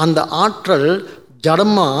 அந்த ஆற்றல்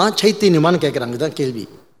ஜடமா சைத்தன்யமானு கேட்குறாங்க. இதுதான் கேள்வி.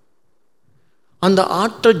 அந்த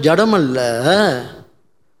ஆற்றல் ஜடம் அல்ல,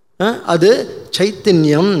 அது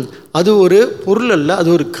சைத்தன்யம். அது ஒரு பொருள் அல்ல, அது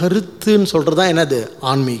ஒரு கருத்துன்னு சொல்கிறது தான் என்னது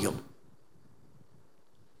ஆன்மீகம்.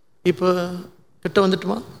 இப்போ கிட்ட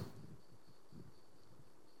வந்துட்டுமா,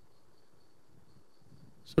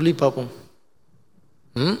 சொல்லி பார்ப்போம்.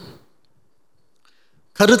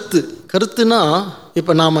 கருத்துனா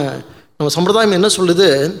இப்போ நம்ம சம்பிரதாயம் என்ன சொல்லுது,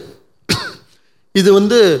 இது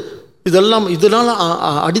இதெல்லாம் இதனால்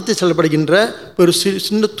அடித்து செல்லப்படுகின்ற ஒரு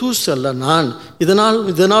சின்ன தூசு அல்ல நான். இதனால்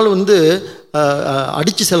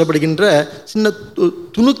அடித்து செல்லப்படுகின்ற சின்ன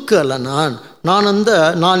துணுக்கு அல்ல நான்.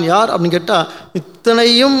 நான் யார் அப்படின்னு கேட்டால்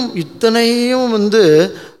இத்தனையும்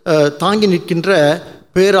தாங்கி நிற்கின்ற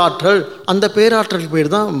பேராற்றல். அந்த பேராற்றலுக்கு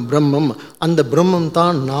பேர் தான் பிரம்மம். அந்த பிரம்மம்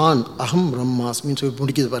தான் நான், அகம் பிரம்மாஸ்மின்னு சொல்லி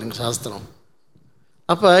முடிக்குது பாருங்கள் சாஸ்திரம்.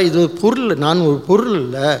 அப்போ இது பொருள், நான் ஒரு பொருள்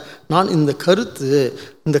இல்லை, நான் இந்த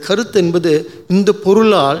கருத்து என்பது இந்த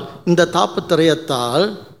பொருளால், இந்த தாப்பத்திரயத்தால்,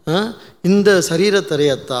 இந்த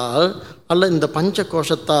சரீரத்திரயத்தால் அல்ல இந்த பஞ்ச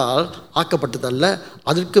கோஷத்தால் ஆக்கப்பட்டதல்ல,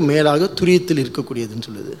 அதற்கு மேலாக துரியத்தில் இருக்கக்கூடியதுன்னு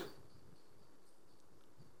சொல்லுது.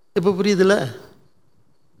 இப்போ புரியுதுல்ல?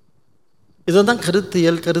 இதை தான்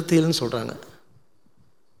கருத்தியல்னு சொல்கிறாங்க.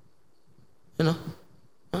 ஏன்னா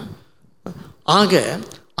ஆக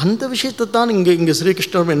அந்த விஷயத்தை தான் இங்கே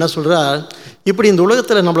ஸ்ரீகிருஷ்ணர் என்ன சொல்கிறார், இப்படி இந்த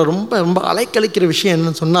உலகத்தில் நம்மளை ரொம்ப ரொம்ப அலைக்கழிக்கிற விஷயம்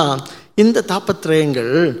என்னன்னு சொன்னால் இந்த தாப்பத்திரயங்கள்.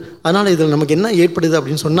 அதனால் இதில் நமக்கு என்ன ஏற்படுது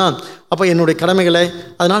அப்படின்னு சொன்னால், அப்போ என்னுடைய கடமைகளை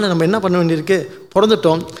அதனால் நம்ம என்ன பண்ண வேண்டியிருக்கு,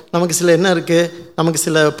 பிறந்துட்டோம், நமக்கு சில என்ன இருக்குது, நமக்கு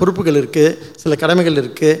சில பொறுப்புகள் இருக்குது, சில கடமைகள்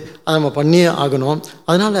இருக்குது, அதை நம்ம பண்ணியே ஆகணும்.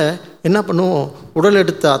 அதனால் என்ன பண்ணுவோம், உடல்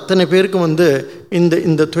எடுத்த அத்தனை பேருக்கும்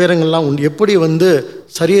இந்த துயரங்கள்லாம் உண்டு. எப்படி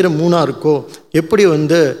சரீரம் 3 இருக்கோ, எப்படி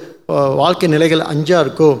வாழ்க்கை நிலைகள் 5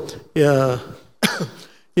 இருக்கோ,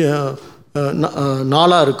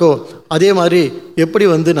 4 இருக்கோ, அதே மாதிரி எப்படி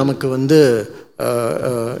நமக்கு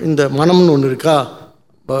இந்த மனம்னு ஒன்று இருக்கா,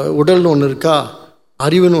 உடல்னு ஒன்று இருக்கா,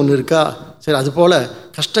 அறிவுன்னு ஒன்று இருக்கா. சரி, அதுபோல்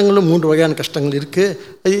கஷ்டங்களும் 3 வகையான கஷ்டங்கள் இருக்குது.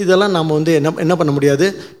 இதெல்லாம் நாம் என்ன பண்ண முடியாது,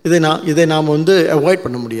 இதை நாம் அவாய்ட்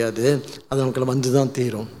பண்ண முடியாது. அது நமக்கு தான்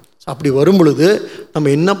தீரும். அப்படி வரும் பொழுது நம்ம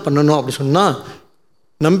என்ன பண்ணணும் அப்படி சொன்னால்,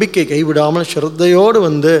 நம்பிக்கை கைவிடாமல் ஸ்ரத்தையோடு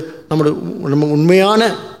நம்ம உண்மையான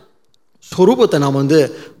ஸ்வரூபத்தை நாம்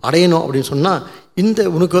அடையணும் அப்படின்னு சொன்னால், இந்த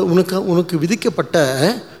உனக்கு விதிக்கப்பட்ட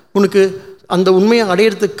உனக்கு அந்த உண்மையை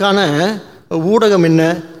அடையிறதுக்கான ஊடகம் என்ன,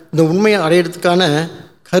 இந்த உண்மையை அடையிறதுக்கான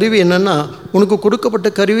கருவி என்னன்னா, உனக்கு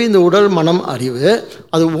கொடுக்கப்பட்ட கருவி இந்த உடல் மனம் அறிவு.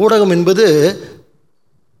 அது ஊடகம் என்பது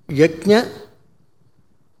யக்ஞ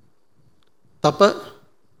தப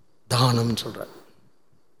தானம்னு சொல்கிறார்.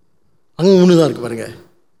 அங்கே 3 தான் இருக்குது பாருங்க.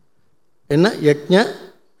 என்ன? யக்ஞ,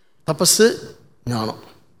 தபஸு, ஞானம்,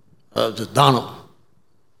 தானம்.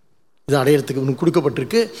 இது அடையிறதுக்கு உனக்கு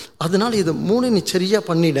கொடுக்கப்பட்டிருக்கு. அதனால் இதை 3 நீ சரியாக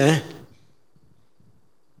பண்ணிட.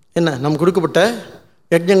 என்ன நம்ம கொடுக்கப்பட்ட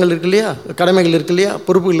யஜ்ஞங்கள் இருக்கு இல்லையா, கடமைகள் இருக்கு இல்லையா,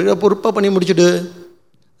 பொறுப்புகள் இருக்கு, பொறுப்பாக பண்ணி முடிச்சுடு.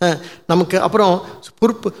 நமக்கு அப்புறம்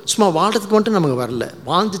பொறுப்பு சும்மா வாழ்கிறதுக்கு மட்டும் நமக்கு வரல,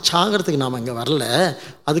 வாழ்ந்து சாகிறதுக்கு நாம் இங்கே வரல.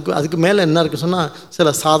 அதுக்கு மேலே என்ன இருக்குது சொன்னால்,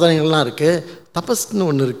 சில சாதனைகள்லாம் இருக்குது. தபஸ்ன்னு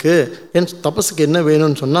ஒன்று இருக்குது. ஏன் தபஸுக்கு என்ன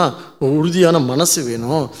வேணும்னு சொன்னால், உறுதியான மனசு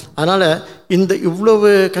வேணும். அதனால் இவ்வளவு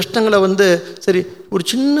கஷ்டங்களை சரி, ஒரு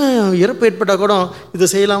சின்ன இறப்பு ஏற்பட்டால் கூட இதை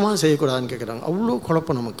செய்யலாமா செய்யக்கூடாதுன்னு கேட்குறாங்க. அவ்வளோ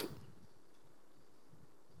குழப்பம் நமக்கு.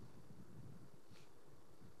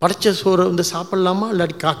 படைச்ச சோறு சாப்பிட்லாமா,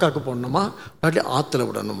 இல்லாட்டி காக்காக்கு போடணுமா, இல்லாட்டி ஆற்றுல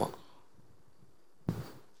விடணுமா?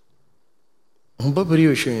 ரொம்ப பெரிய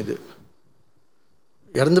விஷயம் இது.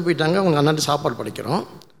 இறந்து போயிட்டாங்க, அவங்க அண்ணாட்டு சாப்பாடு படைக்கிறோம்,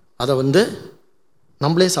 அதை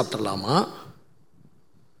நம்மளே சாப்பிட்றலாமா,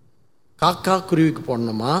 காக்கா குருவிக்கு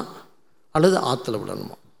போடணுமா, அல்லது ஆற்றுல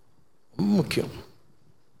விடணுமா? ரொம்ப முக்கியம்.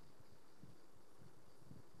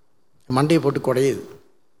 மண்டையை போட்டு குடையுது.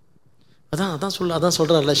 அதான்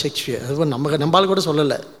சொல்கிறார்ல ஷேக்ஸ்பியர். அது நம்மளால் கூட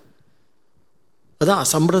சொல்லலை. அதான்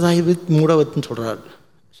அசம்பிரதாய வித் மூடவத்துன்னு சொல்கிறார்.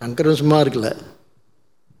 சங்கரன் சும்மா இருக்குல்ல,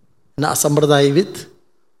 என்ன அசம்பிரதாய வித்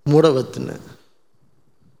மூடவத்துன்னு,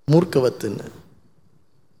 மூர்க்கவத்துன்னு.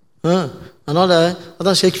 அதனால்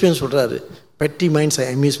அதான் ஷேக்ஸ்பியர் சொல்கிறாரு, பெட்டி மைண்ட்ஸ் ஐ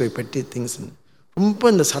அம்யூஸ் பை பெட்டி திங்ஸ்ன்னு.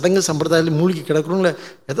 ரொம்ப இந்த சடங்கு சம்பிரதாயத்தில் மூழ்கி கிடக்கிறவங்கள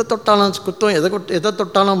எதை தொட்டாலும் குத்தம், எதை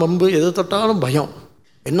தொட்டாலும் வம்பு, எதை தொட்டாலும் பயம்,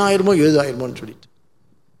 என்ன ஆயிருமோ ஏது ஆயிருமோன்னு சொல்லிட்டு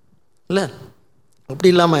இல்லை. அப்படி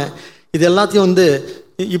இல்லாமல் இது எல்லாத்தையும்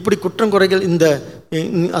இப்படி குற்றம் குறைகள்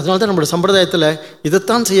அதனால தான் நம்மளோட சம்பிரதாயத்தில்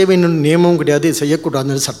இதைத்தான் செய்ய வேண்டும் நியமமும் கிடையாது,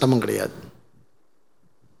 செய்யக்கூடாதுன்னு சட்டமும் கிடையாது,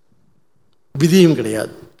 விதியும்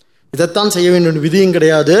கிடையாது. இதைத்தான் செய்ய வேண்டும் விதியும்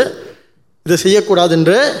கிடையாது, இதை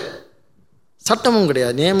செய்யக்கூடாதுன்ற சட்டமும்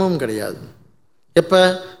கிடையாது, நியமமும் கிடையாது.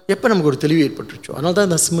 எப்போ நமக்கு ஒரு தெளிவு ஏற்பட்டுருச்சோ அதனால தான்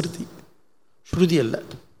இந்த ஸ்ருதி அல்ல.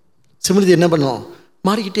 ஸ்மிருதி என்ன பண்ணுவோம்,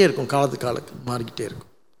 மாறிக்கிட்டே இருக்கும், காலத்துக்கு மாறிக்கிட்டே இருக்கும்.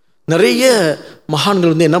 நிறைய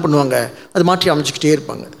மகான்கள் என்ன பண்ணுவாங்க, அது மாற்றி அமைச்சிக்கிட்டே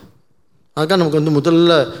இருப்பாங்க. அதுக்காக நமக்கு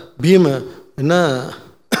முதல்ல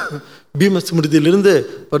பீம ஸ்மிருதியிலிருந்து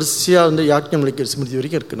வரிசையாக யாக்ஞவல்கிய ஸ்மிருதி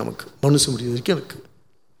வரைக்கும் இருக்குது. நமக்கு மனு ஸ்மிருதி வரைக்கும் இருக்குது.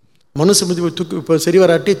 மனு ஸ்மிருதி தூக்கி இப்போ சரி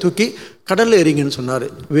வராட்டி தூக்கி கடலில் எறிங்கன்னு சொன்னார்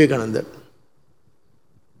விவேகானந்தர்.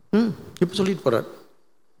 இப்போ சொல்லிட்டு போகிறார்.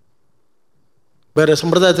 வேறு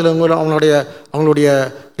சம்பிரதாயத்தில் அவங்களுடைய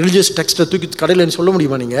ரிலீஜியஸ் டெக்ஸ்ட்டை தூக்கி கடலில் சொல்ல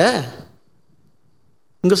முடியுமா நீங்கள்?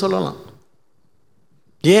 இங்கே சொல்லலாம்.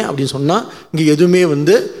 ஏன் அப்படின்னு சொன்னால் இங்கே எதுவுமே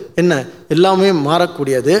என்ன எல்லாமே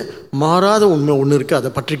மாறக்கூடியது. மாறாத உண்மை ஒன்று இருக்குது, அதை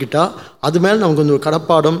பற்றிக்கிட்டா அது மேலே நமக்கு ஒரு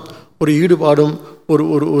கடப்பாடும் ஒரு ஈடுபாடும் ஒரு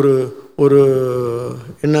ஒரு ஒரு ஒரு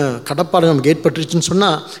என்ன கடப்பாடு நமக்கு ஏற்பட்டுருச்சுன்னு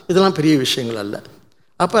சொன்னால் இதெல்லாம் பெரிய விஷயங்கள் அல்ல.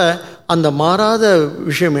 அப்போ அந்த மாறாத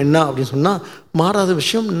விஷயம் என்ன அப்படின்னு சொன்னால், மாறாத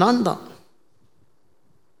விஷயம் நான் தான்,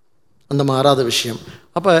 அந்த மாறாத விஷயம்.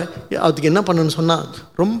 அப்போ அதுக்கு என்ன பண்ணணும்னு சொன்னால்,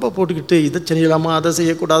 ரொம்ப போட்டுக்கிட்டு இதை செய்யலாமா அதை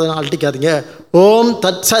செய்யக்கூடாதுன்னு அழட்டிக்காதீங்க. ஓம்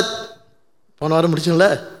தத் சத். போன வாரம் முடிச்சுங்கள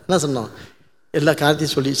என்ன சொன்னோம், எல்லா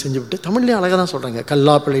காரியத்தையும் சொல்லி செஞ்சுவிட்டு தமிழ்லேயும் அழகாக தான் சொல்கிறாங்க.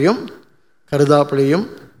 கல்லாப்பிழையும் கருதாப்பிழையும்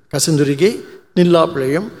கசுந்துருகி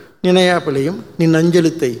நில்லாப்பிழையும் நினையாப்பிழையும் நின்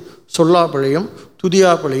அஞ்செழுத்தை சொல்லாப்பிழையும்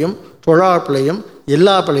துதியாப்பிழையும் தொழாப்பிழையும்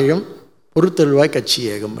எல்லா பிழையும் பொறுத்தெழுவாய் கட்சி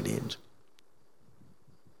ஏகம் அப்படின்னு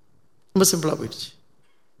ரொம்ப சிம்பிளாக போயிடுச்சு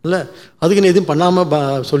இல்லை. அதுக்குன்னு எதுவும்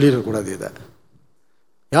பண்ணாமல் சொல்லிடக்கூடாது. இதை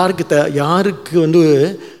யாருக்கு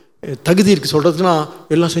தகுதி இருக்குது சொல்கிறதுனா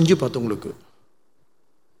எல்லாம் செஞ்சு பார்த்தவங்களுக்கு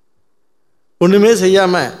ஒன்றுமே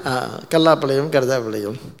செய்யாமல் கல்லாப்பிழையும்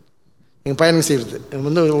கருதாப்பிழையும் எங்கள் பையனுக்கு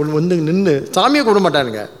செய்கிறது நின்று சாமியை கும்பிட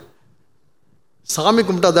மாட்டானுங்க. சாமி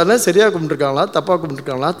கும்பிட்டாதானே சரியாக கும்பிட்டுருக்காங்களா தப்பாக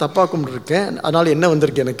கும்பிட்டுருக்காங்களா, தப்பாக கும்பிட்டுருக்கேன் அதனால் என்ன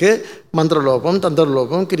வந்திருக்கு எனக்கு, மந்திரலோபம்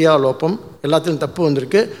தந்திரலோபம் கிரியாலோபம் எல்லாத்தையும் தப்பு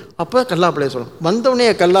வந்திருக்கு. அப்போ கல்லாப்பிழைய சொல்லணும். வந்தவொடனே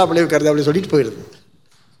கல்லாப்பிழைய கருதாப்பிழைய சொல்லிட்டு போயிடுது.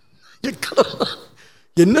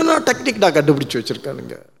 என்னென்ன டெக்னிக் நான் கண்டுபிடிச்சி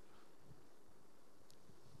வச்சுருக்கானுங்க.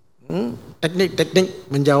 டெக்னிக்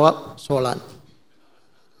மஞ்சாவா சோலான்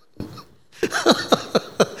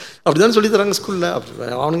அப்படிதான் சொல்லி தராங்க ஸ்கூலில்.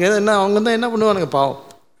 அவங்க தான் என்ன பண்ணுவானுங்க பாவம்.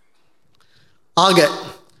 ஆக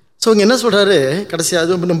ஸோ இங்கே என்ன சொல்கிறாரு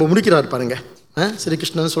கடைசியாக நம்ம முடிக்கிறார் பாருங்க.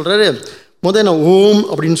 ஸ்ரீகிருஷ்ணன் சொல்கிறாரு, முதல்ல ஓம்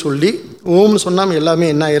அப்படின்னு சொல்லி ஓம்னு சொன்னாமல் எல்லாமே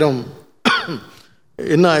என்ன ஆயிரும்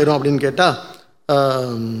அப்படின்னு கேட்டால்,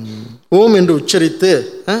 ஓம் என்று உச்சரித்து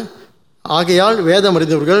ஆகையால் வேதம்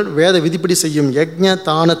அறிந்தவர்கள் வேத விதிப்படி செய்யும் யக்ஞ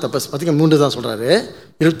தான தபஸ் பார்த்திங்க 3 தான் சொல்கிறாரு.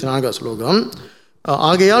 24 ஸ்லோகம்.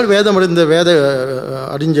 ஆகையால் வேதம்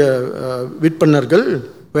அறிஞ்ச விற்பன்னர்கள்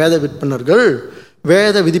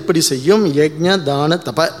வேத விதிப்படி செய்யும் யக்ஞ தான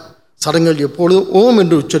தப சடங்குகள் எப்பொழுதும் ஓம்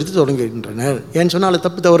என்று உச்சரித்து தொடங்குகின்றனர். ஏன்னு சொன்னால்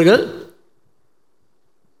தப்பு தவறுகள்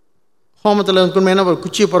ஹோமத்தில் என்ன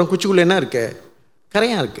குச்சியை போகிறோம், குச்சிக்குள்ளே என்ன இருக்கு,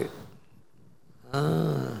 கரையாக இருக்குது.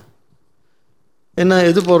 என்ன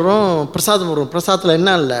எது போடுறோம், பிரசாதம் போடுறோம், பிரசாதத்தில்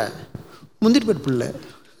என்ன இல்லை, முந்திரி பருப்பு இல்லை.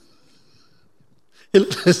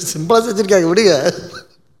 இல்லை சிம்பிளாக செஞ்சுருக்காங்க விடுங்க,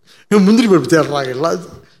 முந்திரி பருப்பு தேடுறாங்க எல்லாம்.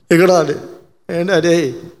 எங்கடா ஏண்டா டே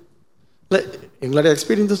இல்லை, எங்களோட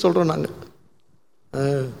எக்ஸ்பீரியன்ஸை சொல்கிறோம் நாங்கள்.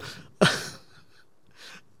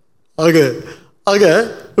 ஆக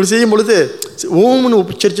இப்படி செய்யும் பொழுது ஓம்னு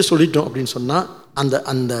உச்சரித்து சொல்லிட்டோம் அப்படின்னு சொன்னால் அந்த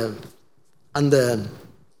அந்த அந்த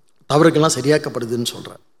தவறுக்கெல்லாம் சரியாக்கப்படுதுன்னு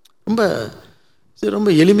சொல்கிறேன். ரொம்ப ரொம்ப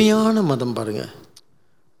எளிமையான மதம் பாருங்கள்.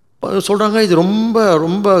 சொல்கிறாங்க இது ரொம்ப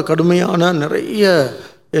ரொம்ப கடுமையான நிறைய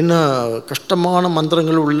என்ன கஷ்டமான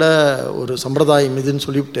மந்திரங்கள் உள்ள ஒரு சம்பிரதாயம் இதுன்னு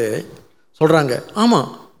சொல்லிவிட்டு சொல்கிறாங்க. ஆமாம்,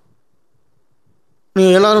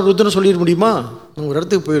 நீங்கள் எல்லோரும் ருத்ரன் சொல்லிட முடியுமா? நாங்கள் ஒரு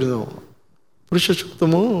இடத்துக்கு போயிருந்தோம், புருஷ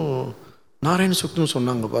சுத்தமும் நாராயண சுத்தமும்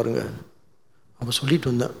சொன்னாங்க பாருங்கள். அப்போ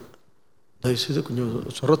சொல்லிட்டு வந்தேன், தயவுசெய்து கொஞ்சம்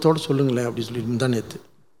சுரத்தோடு சொல்லுங்களேன் அப்படி சொல்லிட்டு இருந்தா நேற்று.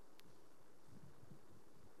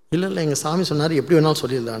 இல்லை எங்கள் சாமி சொன்னார் எப்படி வேணாலும்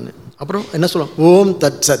சொல்லிடலான்னு. அப்புறம் என்ன சொல்லலாம், ஓம்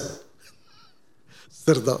தட் சத்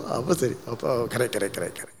சரிதான். அப்போ சரி, அப்போ கரை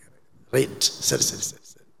ரைட், சரி சரி சரி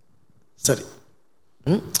சரி சரி.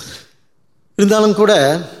 இருந்தாலும் கூட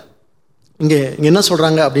இங்கே என்ன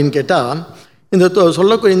சொல்கிறாங்க அப்படின்னு கேட்டால், இந்த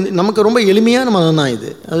சொல்லக்கூடிய நமக்கு ரொம்ப எளிமையான மதம் தான் இது.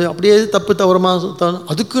 அது அப்படியே தப்பு தவறமாக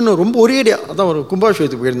அதுக்குன்னு ரொம்ப ஒரேடியாக அதான் ஒரு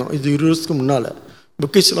கும்பாபிஷேகத்துக்கு போயிருந்தோம். இது 20 வருஷத்துக்கு முன்னால்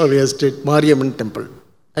புக்கேஸ்வரர் எஸ்டேட் மாரியம்மன் டெம்பிள்.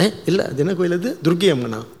 இல்லை அது என்ன கோயில், அது துர்க்கை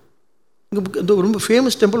அம்மனா. இங்கே ரொம்ப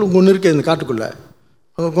ஃபேமஸ் டெம்பிள் உங்கள் ஒன்று இருக்குது இந்த காட்டுக்குள்ளே.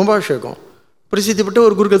 அங்கே கும்பாபிஷேகம் பிரசித்திப்பட்ட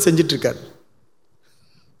ஒரு குருக்கள் செஞ்சிட்ருக்கார்.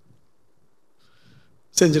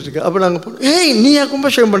 அப்போ நாங்கள் போனோம், ஏய் நீ ஏன்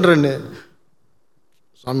கும்பாபிஷேகம் பண்ணுறேன்னு.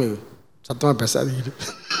 சாமி சத்தமாக பேசாதீங்க.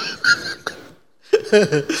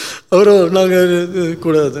 அப்புறம் நாங்கள்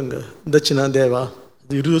கூடாதுங்க தட்சிணா தேவா,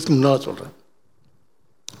 இது 20 வருஷத்துக்கு முன்னால் சொல்கிறேன்.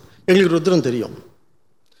 எங்களுக்கு ருத்ரன் தெரியும்.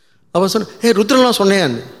 அவன் சொன்ன ருத்ரன்லாம்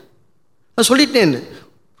சொன்னேன்னு நான் சொல்லிட்டேன்னு.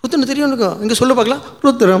 ருத்ரன் தெரியும் எனக்கு, இங்கே சொல்ல பார்க்கலாம்.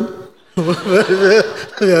 Rudram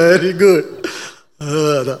very good.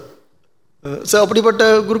 அதான் ஸோ அப்படிப்பட்ட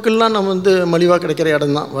குருக்கள்லாம் நம்ம மலிவாக கிடைக்கிற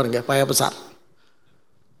இடம் தான் பாருங்க, பாயாபசார்.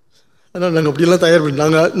 அதனால் நாங்கள் அப்படிலாம் தயார் பண்ணி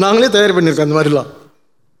நாங்களே தயார் பண்ணியிருக்கோம் அந்த மாதிரிலாம்.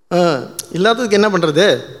 இல்லாததுக்கு என்ன பண்ணுறது,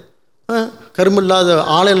 கரும்பு இல்லாத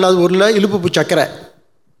ஆழம் இல்லாத ஊரில் இழுப்பு சக்கரை.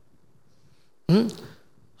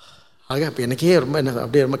 ஆக அப்போ எனக்கே ரொம்ப என்ன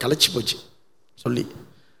அப்படியே ரொம்ப களைச்சி போச்சு சொல்லி.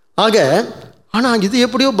 ஆக ஆனால் இது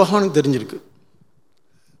எப்படியோ பகவானுக்கு தெரிஞ்சிருக்கு.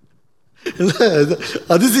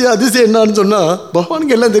 அதிசயம் என்னான்னு சொன்னால்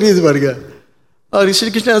பகவானுக்கு எல்லாம் தெரியுது பாருங்க. அவர்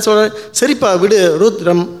ஸ்ரீகிருஷ்ணன் சொல்ற, சரிப்பா விடு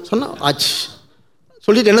ருத்ரம் சொன்னால் ஆச்சு.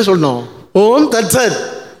 சொல்லிட்டு என்ன சொல்லணும்? ஓம் தத் சத்.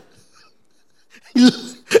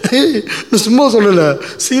 இல்லை சும்மா சொல்லலை,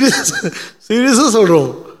 சீரியஸாக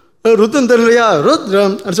சொல்கிறோம். ருத்ரம் தெரியலையா,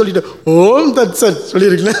 ருத்ரம் அப்படின்னு சொல்லிட்டு ஓம் தத் சத்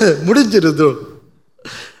சொல்லியிருக்கல, முடிஞ்சிருது.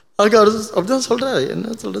 அதுக்கு அவர் அப்படிதான் சொல்கிறார்.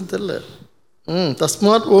 என்ன சொல்கிறேன்னு தெரில.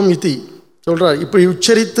 தஸ்மாத் ஓம் இதி சொல்கிறார். இப்படி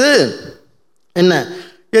உச்சரித்து என்ன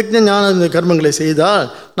யக்ஞ ஞான கர்மங்களை செய்தால்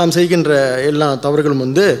நாம் செய்கின்ற எல்லா தவறுகளும்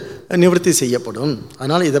நிவர்த்தி செய்யப்படும்.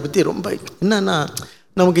 அதனால் இதை பற்றி ரொம்ப என்னன்னா,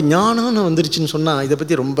 நமக்கு ஞானம்னு வந்துருச்சுன்னு சொன்னால் இதை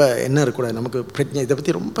பற்றி ரொம்ப என்ன இருக்கக்கூடாது, நமக்கு பிரச்சனை இதை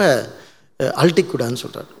பற்றி ரொம்ப அழட்டிக்கூடாதுன்னு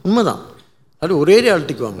சொல்கிறார். உண்மைதான். அப்படி ஒரேடி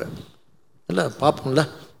அழட்டிக்குவாங்க இல்லை, பார்ப்போம்ல,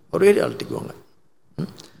 ஒரேடி அழட்டிக்குவாங்க.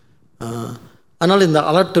 அதனால் இந்த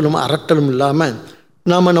அலட்டலும் அரட்டலும் இல்லாமல்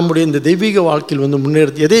நாம் நம்முடைய இந்த தெய்வீக வாழ்க்கையில்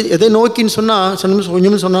முன்னேறி எதை நோக்கின்னு சொன்னால்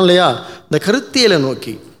கொஞ்சம் சொன்னோம் இல்லையா, இந்த கருத்தியலை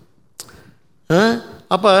நோக்கி.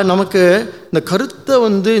 அப்போ நமக்கு இந்த கருத்தை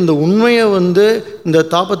இந்த உண்மையை இந்த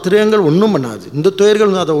தாபத்திரயங்கள் ஒன்றும் பண்ணாது, இந்த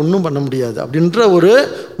துயர்கள் அதை ஒன்றும் பண்ண முடியாது அப்படின்ற ஒரு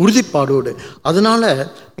உறுதிப்பாடோடு. அதனால்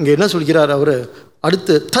இங்கே என்ன சொல்கிறார் அவர்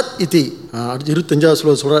அடுத்து? தத் இதி, அடுத்து 25வது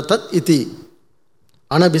ஸ்லோகம் சொல்கிறார். தத் இதி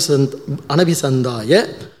அனபிசந்தாய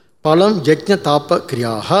பலம் யஜ்ஞ தாப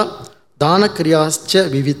கிரியாக தான கிரியாச்ச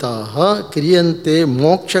விவிதாக கிரியந்தே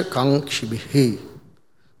மோக்ஷ காங்ஷிபிஹி.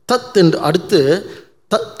 தத் என்று அடுத்து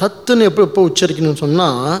தத்துன்னு எப்போ உச்சரிக்கணும்னு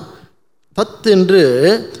சொன்னால், தத் என்று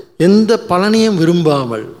எந்த பலனையும்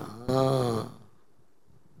விரும்பாமல்.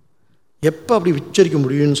 எப்போ அப்படி உச்சரிக்க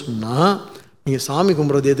முடியும்னு சொன்னால், நீங்கள் சாமி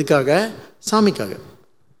கும்பிட்றது எதுக்காக? சாமிக்காக.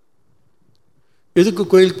 எதுக்கு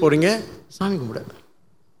கோயிலுக்கு போகிறீங்க? சாமி கும்பிட.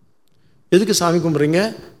 எதுக்கு சாமி கும்பிட்றீங்க?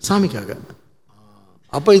 சாமிக்காக.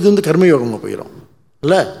 அப்போ இது கர்மயோகமாக போயிடும்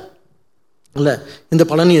இல்லை இல்லை, இந்த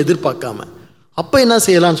பலனை எதிர்பார்க்காம. அப்போ என்ன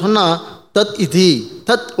செய்யலாம்னு சொன்னால், தத் இதி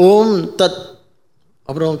தத் ஓம் தத்,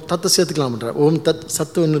 அப்புறம் தத்தை சேர்த்துக்கலாம்ன்ற. ஓம் தத்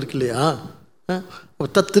சத்து ஒன்று இருக்கு இல்லையா,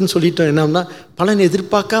 தத்துன்னு சொல்லிட்டோம். என்னன்னா பலனை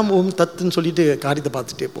எதிர்பார்க்காம ஓம் தத்துன்னு சொல்லிட்டு காரியத்தை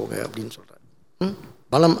பார்த்துட்டே போங்க அப்படின்னு சொல்கிறேன்.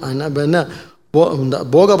 பலம் என்ன இந்த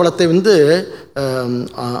போக பலத்தை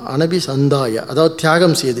அனபிசந்தாய, அதாவது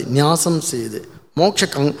தியாகம் செய்து நியாசம் செய்து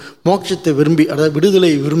மோட்சத்தை விரும்பி, அதாவது விடுதலை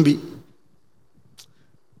விரும்பி.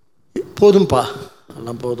 போதும்பா,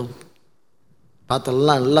 எல்லாம் போதும்,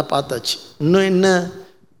 பார்த்தெல்லாம் நல்லா பார்த்தாச்சு, இன்னும் என்ன,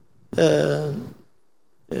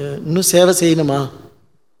 இன்னும் சேவை செய்யணுமா?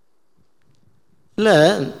 இல்லை,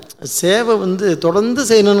 சேவை தொடர்ந்து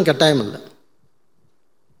செய்யணும்னு கட்டாயம் இல்லை.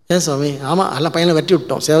 ஏன் சுவாமி? ஆமாம், எல்லாம் பையனை வெட்டி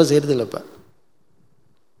விட்டோம், சேவை செய்கிறது இல்லை இப்போ.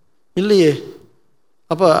 இல்லையே,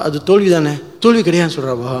 அப்போ அது தோல்வி தானே? தோல்வி கிடையாதுன்னு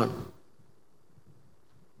சொல்கிறா பகவான்.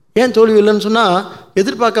 ஏன் தோல்வி இல்லைன்னு சொன்னால்,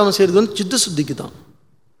 எதிர்பார்க்காம செய்கிறது சித்த சுத்திக்கு தான்.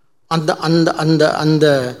 அந்த அந்த அந்த அந்த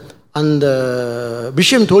அந்த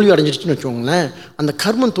விஷயம் தோல்வி அடைஞ்சிடுச்சுன்னு வச்சுக்கோங்களேன், அந்த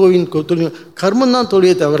கர்மம் தோல்வி கர்மம் தான்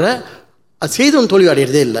தோல்வியை தவிர அது செய்தவன் தோல்வி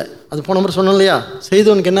அடையிறதே இல்லை. அது போன முறை சொன்னோம் இல்லையா,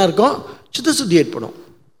 செய்தவனுக்கு என்ன இருக்கும்? சித்த சுத்தி ஏற்படும்.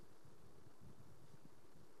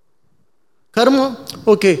 கர்மம்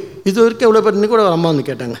ஓகே, இது வரைக்கும் எவ்வளோ பேர் கூட ஒரு அம்மா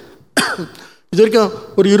கேட்டாங்க, இது வரைக்கும்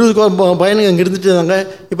ஒரு 20 பையனுங்க அங்கே இருந்துட்டு இருந்தாங்க,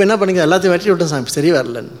 இப்போ என்ன பண்ணிங்க, எல்லாத்தையும் வெட்டி விட்டேன் சாமி, சரி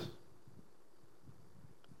வரலன்னு.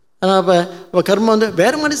 ஆனால் இப்போ கர்மம்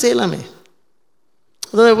வேறு மாதிரி செய்யலாமே.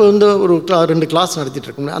 அதாவது இப்போ ஒரு 2 கிளாஸ் நடத்திட்டு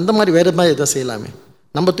இருக்கோம்ல, அந்த மாதிரி வேறு மாதிரி எதாவது செய்யலாமே,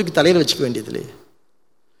 நம்ம தூக்கி தலையில் வச்சுக்க வேண்டியதுலே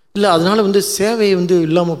இல்லை. அதனால் சேவை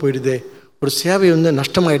இல்லாமல் போயிடுது, ஒரு சேவை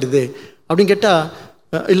நஷ்டமாயிடுது அப்படின்னு கேட்டால்,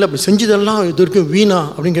 இல்லை அப்படி செஞ்சதெல்லாம் இது வரைக்கும் வீணா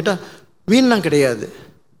அப்படின்னு கேட்டால், வீணெலாம் கிடையாது.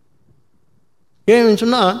 ஏன்னு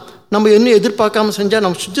சொன்னால், நம்ம என்ன எதிர்பார்க்காம செஞ்சால்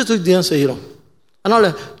நம்ம சுத்த சுத்தி தான் செய்கிறோம். அதனால்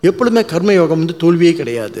எப்பொழுதுமே கர்மயோகம் தோல்வியே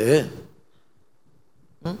கிடையாது.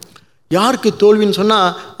 யாருக்கு தோல்வின்னு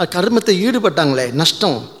சொன்னால், கர்மத்தை ஈடுபட்டாங்களே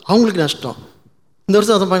நஷ்டம், அவங்களுக்கு நஷ்டம். இந்த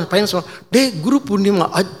வருஷம் அதை பையன் சொன்னான், டே குரு புண்ணியமா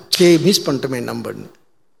அச்சே மிஸ் பண்ணிட்டோமே நம்பன்னு.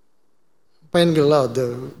 பையன்கள்லாம் அது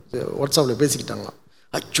வாட்ஸ்அப்பில் பேசிக்கிட்டாங்களாம்,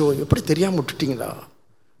 அச்சோ எப்படி தெரியாமல் விட்டுட்டிங்களா,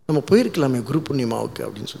 நம்ம போயிருக்கலாமே குரு புண்ணியமாவுக்கு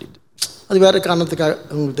அப்படின்னு சொல்லிட்டு. அது வேறு காரணத்துக்காக,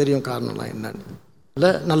 உங்களுக்கு தெரியும் காரணம்லாம் என்னன்னு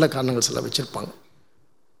இல்லை, நல்ல காரணங்கள் சில வச்சுருப்பாங்க.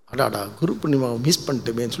 அடாடா குரு புண்ணியமாவை மிஸ்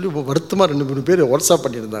பண்ணிட்டோமேன்னு சொல்லி வருத்தமாக 2-3 பேர் வாட்ஸ்அப்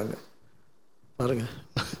பண்ணியிருந்தாங்க பாருங்க.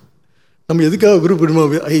 நம்ம எதுக்காக குரு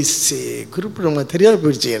புண்ணியமாவே ஐசே குரு புண்ணியமா தெரியாத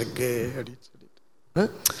போயிடுச்சு எனக்கு அப்படின்னு சொல்லிட்டு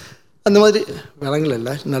அந்த மாதிரி விலங்குல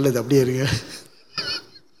இல்லை, நல்லது அப்படியே இருங்க.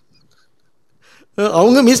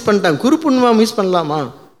 அவங்க மிஸ் பண்ணிட்டாங்க, குரு புண்ணியமா மிஸ் பண்ணலாமா?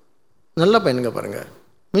 நல்லா பையனுங்க பாருங்கள்,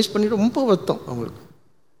 மிஸ் பண்ணிட்டு ரொம்ப வருத்தம் அவங்களுக்கு.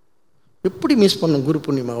 எப்படி மிஸ் பண்ணும் குரு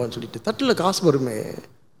புண்ணியமாவான்னு சொல்லிட்டு, தட்டில் காசு வருமே,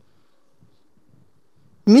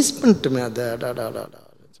 மிஸ் பண்ணிட்டுமே அதை அடாடாடாடா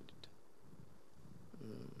சொல்லிட்டு.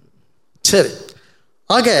 சரி,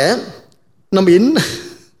 ஆக நம்ம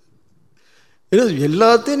ஏன்னா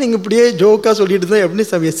எல்லாத்தையும் நீங்கள் இப்படியே ஜோக்காக சொல்லிட்டு தான்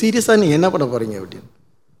எப்படி சீரியஸாக நீங்கள் என்ன பண்ண போகிறீங்க அப்படின்னு.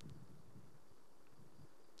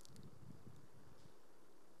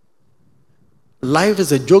 Life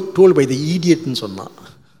is a joke told by the ஈடியட்னு சொன்னான்.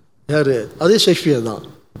 யார்? அதே ஷேக்ஸ்பியர் தான்.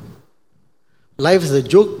 Life is a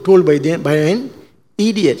joke told by an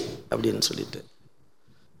idiot அப்படின்னு சொல்லிட்டு.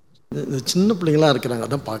 இந்த சின்ன பிள்ளைங்களாம் இருக்கிறாங்க,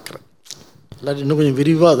 அதான் பார்க்குறேன். எல்லாரும் இன்னும் கொஞ்சம்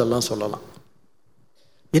விரிவாக அதெல்லாம் சொல்லலாம்.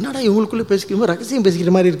 என்னடா இவங்களுக்குள்ளே பேசிக்கிற ரகசியம்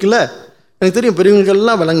பேசிக்கிற மாதிரி இருக்குல்ல. எனக்கு தெரியும்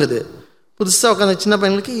பெரியவங்களுக்கெல்லாம் விளங்குது. புதுசாக உட்காந்த சின்ன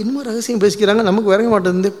பையனுக்கு இன்னும் ரகசியம் பேசிக்கிறாங்க, நமக்கு விளங்க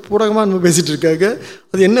மாட்டேருந்து பூடகமாக நம்ம பேசிகிட்டு இருக்காங்க.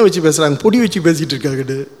 அது என்ன வச்சு பேசுகிறாங்க? பொடி வச்சு பேசிகிட்டு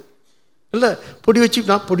இருக்காங்கட்டு இல்லை. பொடி வச்சு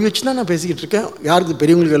தான் நான் பேசிக்கிட்டு இருக்கேன். யாருக்கு?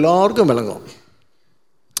 பெரியவங்களுக்கு எல்லாருக்கும் விளங்கும்.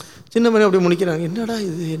 சின்ன பையன் அப்படி முடிக்கிறாங்க, என்னடா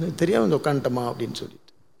இது எனக்கு தெரியாமல் வந்து உட்காந்துட்டோமா அப்படின்னு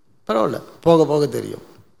சொல்லிட்டு. பரவாயில்ல, போக போக தெரியும்,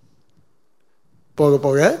 போக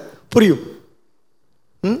போக புரியும்.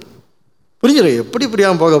 புரிஞ்சிடும் எப்படி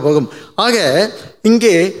புரியாமல் போக போகும். ஆக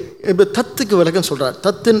இங்கே இப்போ தத்துக்கு விளக்கம் சொல்கிறார்.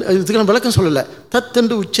 தத்துன்னு இதுக்கு நான் விளக்கம் சொல்லலை.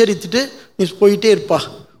 தத்துன்று உச்சரித்துட்டு நீ போயிட்டே இருப்பா.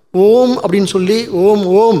 ஓம் அப்படின்னு சொல்லி ஓம்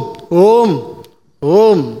ஓம் ஓம்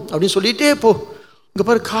ஓம் அப்படின்னு சொல்லிகிட்டே போ. இங்கே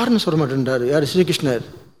பாரு, காரணம் சொல்ல மாட்டேன்றார் யார்? ஸ்ரீகிருஷ்ணர்.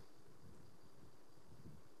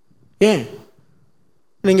 ஏன்?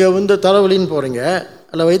 நீங்கள் வந்து தலைவலின்னு போகிறீங்க,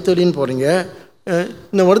 இல்லை வயிற்று வலின்னு போகிறீங்க,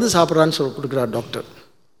 இந்த மருந்து சாப்பிட்றான்னு சொல்லி கொடுக்குறார் டாக்டர்.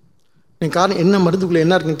 நீங்கள் காரணம் என்ன, மருந்துக்குள்ளே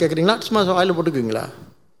என்ன இருக்குன்னு கேட்குறீங்களா? சும்மா ஆயில் போட்டுக்குவீங்களா?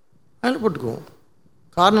 ஆயில் போட்டுக்குவோம்.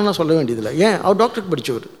 காரணம்லாம் சொல்ல வேண்டியதில்லை. ஏன்? அவர் டாக்டருக்கு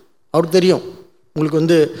படித்தவர், அவருக்கு தெரியும் உங்களுக்கு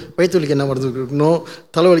வந்து வயிற்று வலிக்கு என்ன மருந்து கொடுக்கணும்,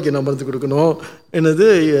 தலைவலிக்கு என்ன மருந்து கொடுக்கணும், என்னது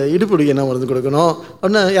இடுப்பு வலிக்கு என்ன மருந்து கொடுக்கணும்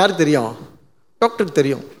அப்படின்னு யாருக்கு தெரியும்? டாக்டருக்கு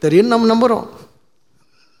தெரியும். தெரியும்னு நம்ம நம்புகிறோம்.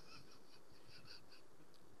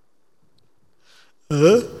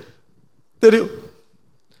 தெரியும்.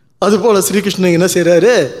 அதுபோல் ஸ்ரீகிருஷ்ணன் என்ன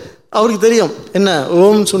செய்கிறாரு? அவருக்கு தெரியும். என்ன?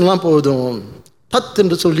 ஓம் சொல்லலாம் போதும், தத்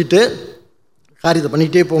என்று சொல்லிட்டு காரியத்தை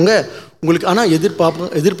பண்ணிகிட்டே போங்க. உங்களுக்கு ஆனால்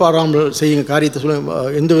எதிர்பாராமல் செய்யுங்க காரியத்தை. சொல்ல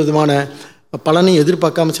எந்த விதமான பலனையும்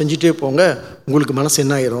எதிர்பார்க்காம செஞ்சுட்டே போங்க. உங்களுக்கு மனசு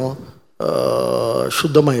என்ன ஆயிரும்?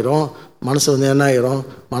 சுத்தமாயிரும். மனசு வந்து என்ன ஆயிரும்?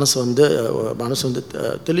 மனசு வந்து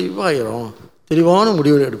தெளிவாயிரும். தெளிவான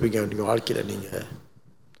முடிவுகள் எடுப்பீங்க நீங்கள் வாழ்க்கையில். நீங்கள்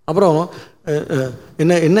அப்புறம்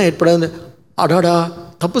என்ன ஏற்படாது? அடாடா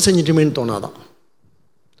தப்பு செஞ்சிட்டுமேன்னு தோணாதான்.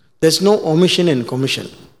 there's no omission and commission.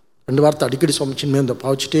 2 வார்த்தை அடிக்கடி சுவாமிச்சின்மே அந்த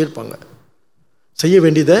பாவச்சிட்டே இருப்பாங்க. செய்ய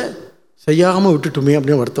வேண்டியதை செய்யாமல் விட்டுட்டுமே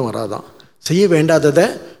அப்படின்னு வருத்தம் வராதான். செய்ய வேண்டாததை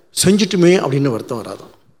செஞ்சுட்டுமே அப்படின்னு வருத்தம்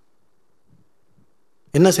வராதான்.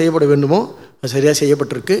 என்ன செய்யப்பட வேண்டுமோ அது சரியாக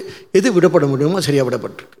செய்யப்பட்டிருக்கு, எது விடப்பட முடியுமோ அது சரியாக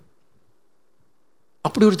விடப்பட்டிருக்கு.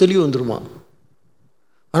 அப்படி ஒரு தெளிவு வந்துடுமா?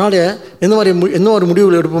 அதனால் எந்த மாதிரி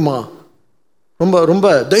முடிவுகள் எடுப்போமா? ரொம்ப ரொம்ப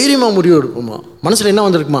தைரியமாக முடிவு எடுப்போமா? மனசில் என்ன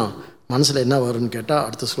வந்திருக்குமா? மனசில் என்ன வரும்னு கேட்டால்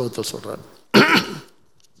அடுத்த ஸ்லோகத்தில் சொல்கிறார்.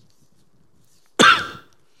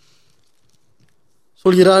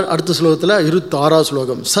 சொல்கிறார் அடுத்த ஸ்லோகத்தில் 26ஆம்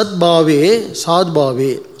ஸ்லோகம். சத்பாவே சாத்பாவே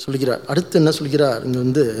சொல்கிறார். அடுத்து என்ன சொல்கிறார்? இங்கே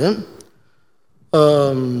வந்து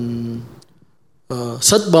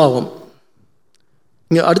சத்பாவம்.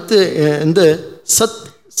 இங்கே அடுத்து இந்த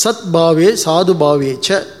சத்பாவே சாதுபாவே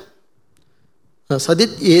ச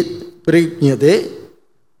சதித் ஏத் பிரஜ்ஞதே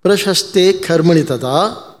பிரசஸ்தே கர்மணி ததா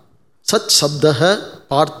சத் சப்தக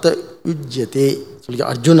பார்த்த யுஜ்யதே சொல்லி.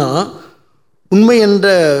 அர்ஜுனா, உண்மை என்ற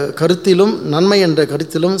கருத்திலும் நன்மை என்ற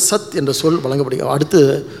கருத்திலும் சத் என்ற சொல் வழங்கப்படுகிறது. அடுத்து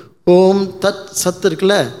ஓம் தத் சத்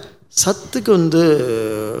இருக்குல்ல, சத்துக்கு வந்து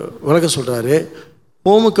விளக்கம் சொல்கிறாரு.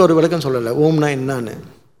 ஓமுக்கு ஒரு விளக்கம் சொல்லலை. ஓம்னா என்னான்னு,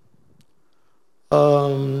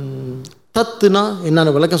 தத்துனா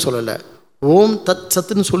என்னன்னு விளக்கம் சொல்லலை. ஓம் தத்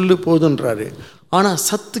சத்துன்னு சொல்லு போதுன்றாரு. ஆனால்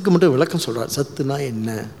சத்துக்கு மட்டும் விளக்கம் சொல்கிறார். சத்துனா என்ன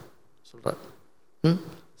சொல்கிறார்.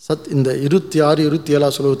 சத் இந்த 26, 27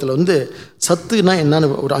 ஸ்லோகத்தில் வந்து சத்துனா என்னன்னு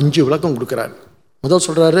ஒரு 5 விளக்கம் கொடுக்குறாரு. முதல்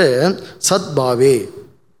சொல்கிறாரு சத்பாவே.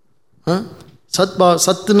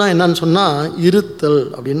 சத்துனா என்னன்னு சொன்னால் இருத்தல்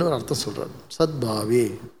அப்படின்னு ஒரு அர்த்தம் சொல்கிறார். சத்பாவே,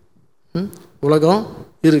 உலகம்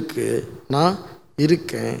இருக்கு, நான்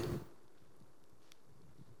இருக்கேன்.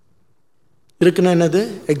 இருக்குன்னா என்னது?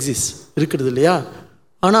 எக்ஸிஸ்ட், இருக்கிறது இல்லையா?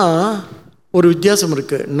 ஆனால் ஒரு வித்தியாசம்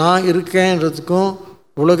இருக்குது. நான் இருக்கேன்றதுக்கும்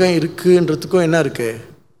உலகம் இருக்குன்றதுக்கும் என்ன இருக்குது?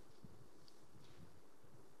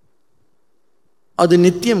 அது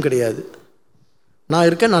நித்தியம் கிடையாது. நான்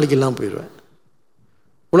இருக்கேன், நாளைக்கு இல்லாமல் போயிடுவேன்.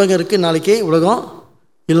 உலகம் இருக்குது, நாளைக்கே உலகம்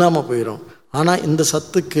இல்லாமல் போயிடும். ஆனால் இந்த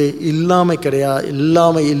சத்துக்கு இல்லாமை கிடையாது.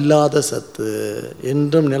 இல்லாமல் இல்லாத சத்து,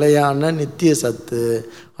 என்றும் நிலையான நித்திய சத்து,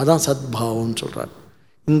 அதான் சத்பாவம்னு சொல்கிறார்.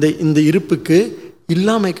 இந்த இருப்புக்கு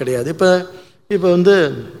இல்லாமை கிடையாது. இப்போ வந்து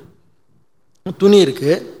துணி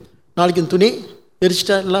இருக்குது, நாளைக்கு துணி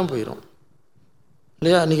எரிச்சிட்டா இல்லாமல் போயிடும்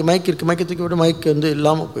இல்லையா? இன்றைக்கி மைக் இருக்குது, மைக்கை தூக்கி விட்டு மைக்கு வந்து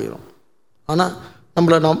இல்லாமல் போயிடும். ஆனால்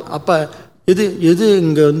நாம் அப்போ எது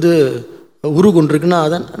இங்கே வந்து உரு கொண்டிருக்குன்னா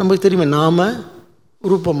அதான் நமக்கு தெரியுமே. நாம்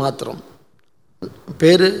உறுப்பை மாத்திரம்.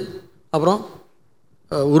 பேர் அப்புறம்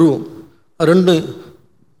உருவம் ரெண்டு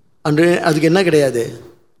அன்று. அதுக்கு என்ன கிடையாது,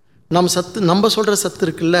 நம்ம சொல்கிற சத்து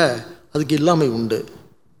இருக்குல்ல, அதுக்கு இல்லாமை உண்டு.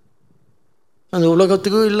 அந்த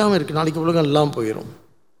உலகத்துக்கும் இல்லாமல் இருக்குது. நாளைக்கு உலகம் இல்லாமல் போயிடும்,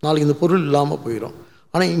 நாளைக்கு இந்த பொருள் இல்லாமல் போயிடும்.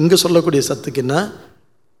 ஆனால் இங்கே சொல்லக்கூடிய சத்துக்கு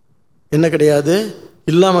என்ன கிடையாது,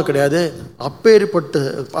 இல்லாமல் கிடையாது.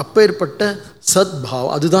 அப்பேற்பட்ட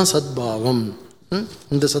சத்பாவம், அதுதான் சத்பாவம்.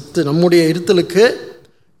 இந்த சத்து நம்முடைய இருத்தலுக்கு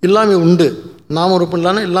இல்லாமை உண்டு. நாம ஒரு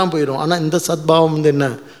இல்லாமல் இல்லாமல் போயிடும். ஆனால் இந்த சத்பாவம் என்ன,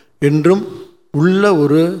 என்றும் உள்ள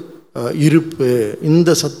ஒரு இருப்பு. இந்த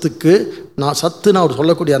சத்துக்கு நான் அவர்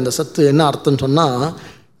சொல்லக்கூடிய அந்த சத்து என்ன அர்த்தம்னு சொன்னால்,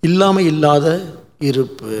 இல்லாமல் இல்லாத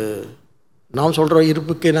இருப்பு. நாம் சொல்கிற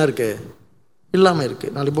இருப்புக்கு என்ன இருக்குது, இல்லாமல்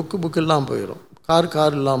இருக்குது. நாளைக்கு புக்கு இல்லாமல் போயிடும்,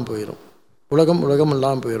 கார் இல்லாமல் போயிடும், உலகம்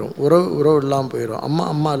இல்லாமல் போயிடும், உறவு இல்லாமல் போயிடும்,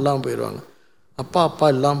 அம்மா இல்லாமல் போயிடுவாங்க, அப்பா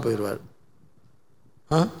இல்லாமல் போயிடுவார்.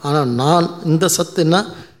 ஆனால் இந்த சத்து என்ன,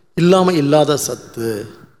 இல்லாமல் இல்லாத சத்து.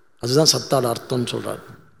 அதுதான் சத்தாட அர்த்தம்னு சொல்கிறார்.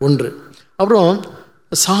 ஒன்று. அப்புறம்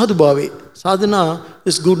சாதுபாவே. சாதுனா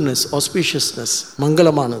இஸ் குட்னஸ், ஆஸ்பீஷியஸ்னஸ்,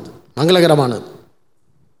 மங்களகரமானது.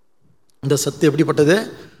 இந்த சத்து எப்படிப்பட்டது,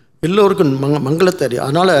 எல்லோருக்கும் மங்களத்தை அறியும்.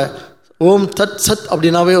 அதனால் ஓம் தத் சத்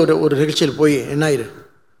அப்படின்னாவே ஒரு நிகழ்ச்சியில் போய் என்ன ஆயிரு,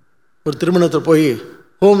 ஒரு திருமணத்தில் போய்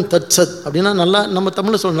ஓம் தத் சத் அப்படின்னா நல்லா, நம்ம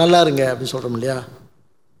தமிழில் நல்லா இருங்க அப்படின்னு சொல்கிறோம் இல்லையா,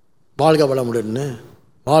 வாழ்க வளமுடன்னு,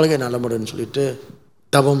 வாழ்க நலமுடன்னு சொல்லிட்டு,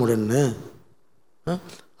 தவமுடன்னு,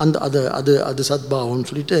 அது சத்பாவம்னு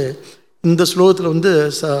சொல்லிட்டு இந்த ஸ்லோகத்தில்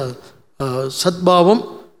சத்பாவம்.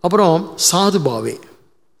 அப்புறம் சாதுபாவே.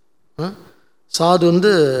 சாது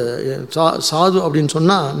சாது அப்படின்னு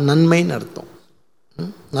சொன்னால் நன்மைன்னு அர்த்தம்,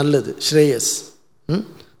 நல்லது, ஸ்ரேயஸ்,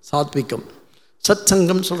 சாத்விகம். சத்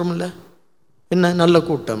சங்கம் சொல்கிறோம்ல, என்ன, நல்ல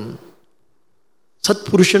கூட்டம். சத்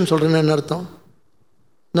புருஷன் சொல்கிறேன்னு என்ன அர்த்தம்,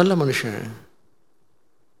 நல்ல மனுஷன்,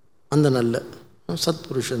 அந்த நல்ல சத்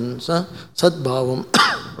புருஷன், சத்பாவம்,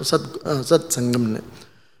 சத் சங்கம்னு.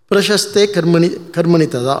 பிரசஸ்தே கர்மணி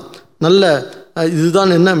ததா, நல்ல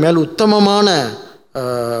இதுதான் என்ன மேல் உத்தமமான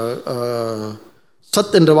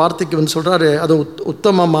சத் என்ற வார்த்தைக்கு சொல்கிறாரு, அது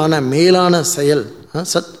உத்தமமான மேலான செயல்,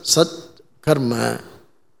 சத் கர்ம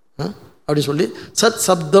அப்படி சொல்லி சத்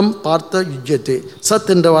சப்தம் பார்த்த யுஜ்யத்தை.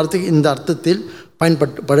 சத் என்ற வார்த்தைக்கு இந்த அர்த்தத்தில்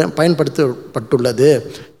பயன்படுத்தப்பட்டுள்ளது.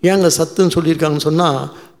 ஏங்க சத்துன்னு சொல்லியிருக்காங்கன்னு சொன்னால்,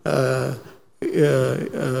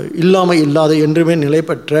 இல்லாமல் இல்லாத என்றுமே நிலை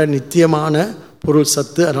பெற்ற நித்தியமான பொருள்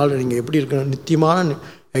சத்து. அதனால் நீங்கள் எப்படி இருக்கணும், நித்தியமான,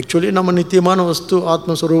 ஆக்சுவலி நம்ம நித்தியமான வஸ்து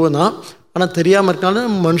ஆத்மஸ்வரூபம் தான். ஆனால் தெரியாமல் இருக்கனால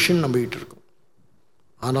மனுஷன் நம்பிக்கிட்டு இருக்கோம்.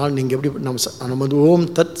 ஆனால் நீங்கள் எப்படி நம்ம ஓம்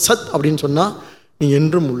தத் சத் அப்படின்னு சொன்னால் நீ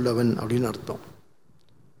என்றும் உள்ளவன் அப்படின்னு அர்த்தம்.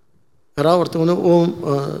 யாராவது ஒருத்தவங்க ஓம்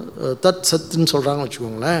தத் சத்துன்னு சொல்கிறாங்கன்னு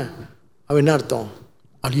வச்சுக்கோங்களேன், அவன் என்ன அர்த்தம்,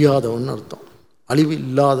 அழியாதவன் அர்த்தம், அழிவு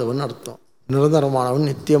இல்லாதவன் அர்த்தம், நிரந்தரமானவன்,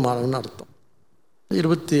 நித்தியமானவன் அர்த்தம்.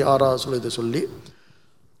 26வது சொல்ல இதை சொல்லி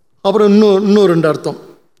அப்புறம் இன்னும் 2 அர்த்தம்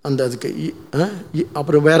அந்த அதுக்கு.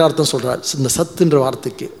 அப்புறம் வேறு அர்த்தம் சொல்கிறார் இந்த சத்துன்ற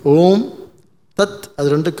வார்த்தைக்கு. ஓம் தத், அது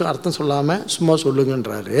 2க்கும் அர்த்தம் சொல்லாமல் சும்மா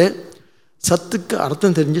சொல்லுங்கன்றாரு. சத்துக்கு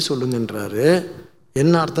அர்த்தம் தெரிஞ்சு சொல்லுங்கன்றாரு.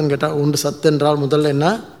 என்ன அர்த்தம்னு கேட்டால், ஒன்று சத்து என்றால் முதல்ல என்ன,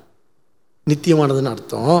 நித்தியமானதுன்னு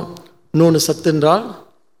அர்த்தம். இன்னொன்று சத்து என்றால்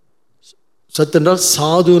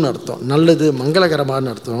சாதுன்னு அர்த்தம், நல்லது,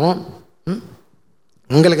 மங்களகரமானு அர்த்தம்,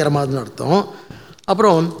 மங்களகரமானதுன்னு அர்த்தம்.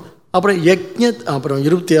 அப்புறம் அப்புறம்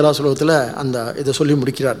 27வது ஸ்லோகத்தில் அந்த இதை சொல்லி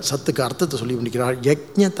முடிக்கிறார், சத்துக்கு அர்த்தத்தை சொல்லி முடிக்கிறார்.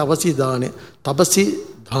 யக்ஞ தபசி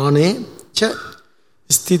தானே ச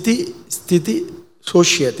ஸ்திதி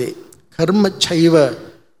சோஷ்யதே கர்ம சைவ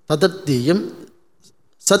ததத்தீயம்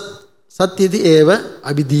சத்யதி ஏவ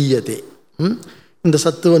அபிதீயதே. இந்த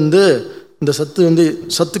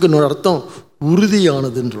சத்துக்கு இன்னொரு அர்த்தம்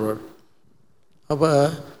உறுதியானதுன்றார். அப்போ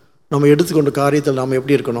நம்ம எடுத்துக்கொண்ட காரியத்தில் நாம்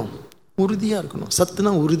எப்படி இருக்கணும், உறுதியாக இருக்கணும்.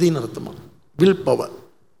 சத்துனா உறுதின்னு அர்த்தமா, வில் பவர்.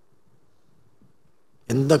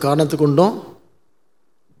 எந்த காரணத்து கொண்டும்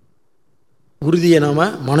உறுதியை நாம்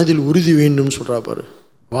மனதில் உறுதி வேண்டும்னு சொல்கிறா பாரு,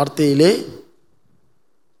 வார்த்தையிலே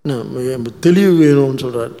தெளிவு வேணும்னு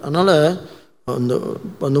சொல்கிறார். அதனால்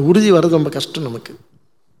அந்த உறுதி வர்றது ரொம்ப கஷ்டம் நமக்கு.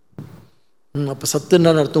 அப்போ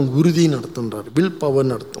சத்துன்னு அர்த்தம் உறுதின்னு அர்த்தம்ன்றார், வில்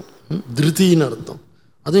பவர்னு அர்த்தம், திருதின்னு அர்த்தம்.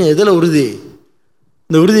 அதுவும் எதில் உறுதி,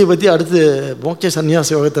 இந்த உறுதியை பற்றி அடுத்து மோட்ச சன்னியாச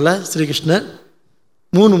யோகத்தில் ஸ்ரீகிருஷ்ணர்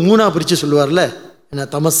மூணாக பிரித்து சொல்லுவார்ல, என்ன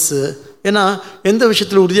தமஸ். ஏன்னா எந்த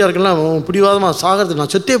விஷயத்தில் உறுதியாக இருக்கலாம், பிடிவாதமாக சாகிறது,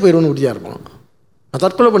 நான் செத்தே போயிடுவேன்னு உறுதியாக இருப்பான், நான்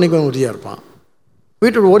தற்கொலை பண்ணிக்குவேன் உறுதியாக இருப்பான்,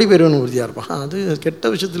 வீட்டோட ஓடி போயிடுவேன்னு உறுதியாக இருப்பான். அது கெட்ட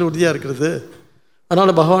விஷயத்தில் உறுதியாக இருக்கிறது.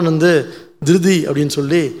 அதனால் பகவான் திருதி அப்படின்னு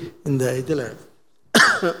சொல்லி இந்த இதில்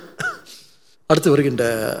அடுத்து வருகின்ற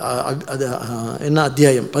அது என்ன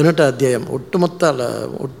அத்தியாயம், 18 அத்தியாயம்,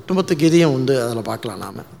 ஒட்டுமொத்த கீதையும் அதில் பார்க்கலாம்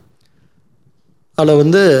நாம்.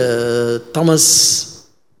 அதில் தமஸ்,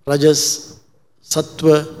 ரஜஸ், சத்வ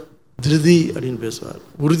திருதி அப்படின்னு பேசுவார்,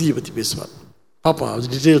 உறுதியை பற்றி பேசுவார். பார்ப்போம்,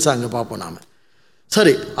 அது டீட்டெயில்ஸாக அங்கே பார்ப்போம் நாம்.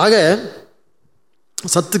 சரி, ஆக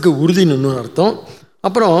சத்துக்கு உறுதின்னு இன்னொரு அர்த்தம்.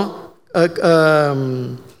 அப்புறம்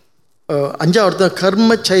 5வது அர்த்தம் கர்ம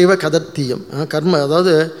சைவ கதர்த்தியம். கர்ம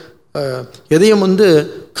அதாவது எதையும்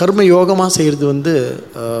கர்ம யோகமாக செய்கிறது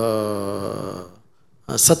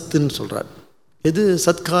சத்துன்னு சொல்கிறார். எது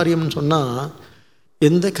சத்காரியம்னு சொன்னால்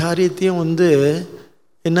எந்த காரியத்தையும்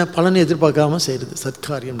என்ன பலனை எதிர்பார்க்காம செய்கிறது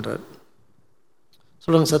சத்காரியம்ன்றார்.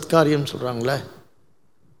 சொல்கிறாங்க சத்காரியம் சொல்கிறாங்களே,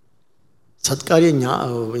 சத்காரியம்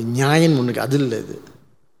நியாயம் ஒன்றுக்கு அது இல்லை. இது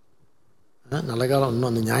நல்ல காலம் இன்னும்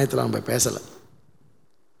அந்த நியாயத்தில் நம்ம பேசலை.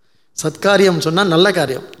 சத்காரியம் சொன்னால் நல்ல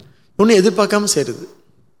காரியம், ஒன்றும் எதிர்பார்க்காம செய்கிறது.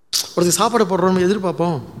 ஒருத்தர் சாப்பாடு போடுறோம்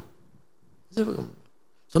எதிர்பார்ப்போம்,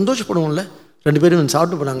 சந்தோஷப்படுவோம்ல, 2 பேரும்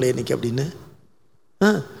சாப்பிட்டு போனாங்களே இன்றைக்கி அப்படின்னு.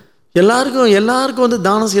 எல்லாருக்கும்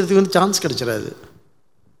தானம் செய்கிறதுக்கு சான்ஸ் கிடைச்சிடாது.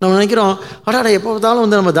 நம்ம நினைக்கிறோம் அடாடா எப்போ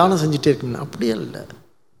பார்த்தாலும் நம்ம தானம் செஞ்சுட்டே இருக்கணும். அப்படியே இல்லை.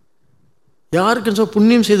 யாருக்குன்னு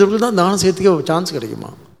புண்ணியம் செய்தவர்களுக்கு தான் தானம் செய்யறதுக்கே சான்ஸ் கிடைக்குமா?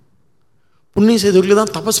 புண்ணியம் செய்தவர்களுக்கு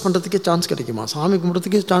தான் தபஸ் பண்ணுறதுக்கே சான்ஸ் கிடைக்குமா? சாமி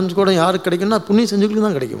கும்பிட்றதுக்கே சான்ஸ் கூட யாருக்கு கிடைக்கும்னா புண்ணியம் செஞ்சவர்களுக்கு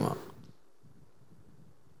தான் கிடைக்குமா?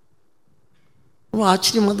 ரொம்ப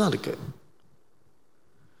ஆச்சரியமாக தான் இருக்குது.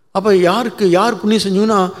 அப்போ யார் புண்ணியம்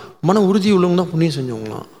செஞ்சவங்கன்னா மன உறுதி உள்ளவங்க தான் புண்ணியம்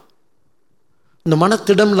செஞ்சவங்களாம். இந்த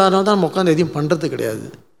மனத்திடம் இல்லாதனால தான் நம்ம உட்காந்து எதையும் பண்ணுறது கிடையாது.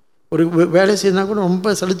 ஒரு வேலை செய்யணுன்னா கூட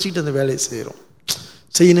ரொம்ப சலிச்சுக்கிட்டு அந்த வேலையை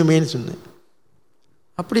செய்யணுமேன்னு சொன்னேன்.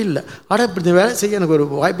 அப்படி இல்லை. ஆனால் இப்படி இந்த வேலை செய்ய எனக்கு ஒரு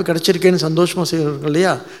வாய்ப்பு கிடச்சிருக்கேன்னு சந்தோஷமாக செய்யணும்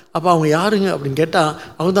இல்லையா? அப்போ அவங்க யாருங்க அப்படின்னு கேட்டால்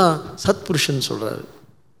அவங்க தான் சத் புருஷன் சொல்கிறாரு.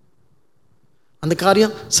 அந்த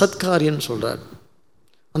காரியம் சத்காரியன்னு சொல்கிறார்.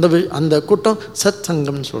 அந்த கூட்டம் சத்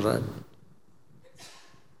சங்கம்னு சொல்கிறார்.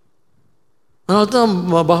 அதனால தான்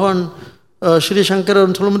பகவான் ஸ்ரீ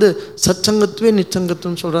சங்கரன் சொல்லும்போது சத்சங்கத்துவே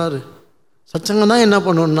நிச்சங்கத்துவம்னு சொல்கிறாரு. சத்சங்கம் தான் என்ன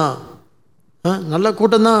பண்ணணும்னா நல்ல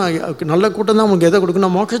கூட்டம் தான் உங்களுக்கு எதை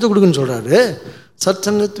கொடுக்கணும், மோட்சத்தை கொடுக்குன்னு சொல்கிறாரு.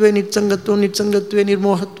 சத்சங்கத்துவே நிச்சங்கத்துவம், நிச்சங்கத்துவே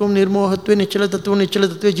நிர்மோகத்துவம், நிர்மோகத்துவே நிச்சல தத்துவம், நிச்சல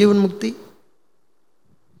தத்துவே ஜீவன் முக்தி.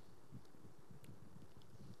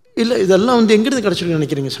 இல்லை, இதெல்லாம் எங்கிருந்து கிடச்சிருக்கு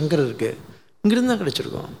நினைக்கிறீங்க? சங்கரருக்கு இங்கிருந்து தான்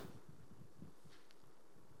கிடச்சிருக்கோம்.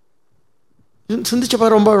 சிந்திச்சப்பா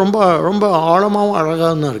ரொம்ப ரொம்ப ரொம்ப ஆழமாகவும்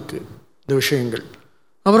அழகாக தான் இருக்குது இந்த விஷயங்கள்.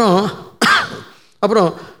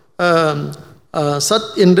 அப்புறம்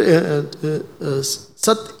சத் என்று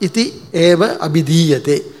சத் இதி ஏவ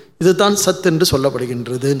அபிதீயதே, இதுதான் சத் என்று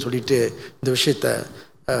சொல்லப்படுகின்றதுன்னு சொல்லிட்டு இந்த விஷயத்தை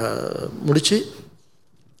முடித்து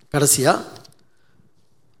கடைசியாக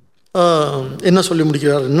என்ன சொல்லி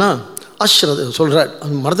முடிக்கிறாருன்னா அஸ்ரத சொல்கிறார்.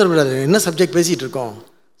 மறந்துட விடாது, என்ன சப்ஜெக்ட் பேசிகிட்டு இருக்கோம்,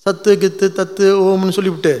 சத்து கித்து தத்து ஓம்னு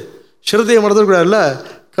சொல்லிவிட்டு ஸ்ரதையை மறந்துடக்கூடாதுல்ல.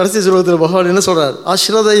 கடைசி ஸ்லோகத்தில் பகவான் என்ன சொல்கிறார்?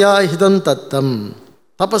 அஸ்ரதையா ஹிதம் தத்தம்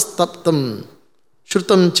தபஸ்தப்தம்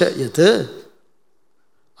ஸ்ருதம் ச யத்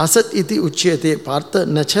அசத் இதி உச்சியதே பார்த்த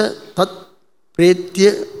நச்ச தத் பிரேத்திய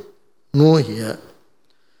நோஹிய.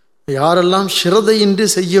 யாரெல்லாம் ஸ்ரதையின்றி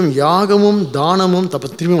செய்யும் யாகமும் தானமும்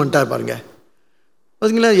திரும்பி வந்துட்டார் பாருங்க.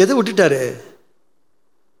 பார்த்தீங்களா, எதை விட்டுட்டாரு?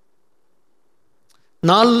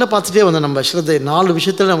 4 பார்த்துட்டே வந்தோம் நம்ம. ஸ்ரதை 4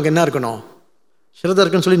 விஷயத்தில் நமக்கு என்ன இருக்கணும், ஸ்ரதை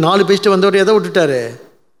இருக்குன்னு சொல்லி 4 பேசிட்டு வந்தவர் எதை விட்டுட்டாரு?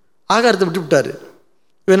 ஆகாரத்தை விட்டுவிட்டார்.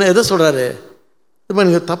 இவன் எதை சொல்கிறாரு? இப்போ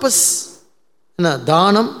எனக்கு தபஸ் என்ன,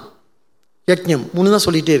 தானம், யஜ்ஞம் 3 தான்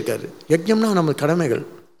சொல்லிகிட்டே இருக்காரு. யஜ்ஞம்னா நமது கடமைகள்,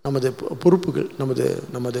 நமது பொறுப்புகள்,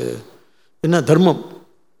 நமது என்ன தர்மம்,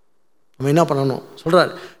 நம்ம என்ன பண்ணணும்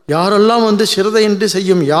சொல்கிறார். யாரெல்லாம் ஸ்ரதையின்றி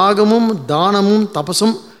செய்யும் யாகமும் தானமும்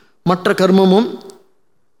தபசும் மற்ற கர்மமும்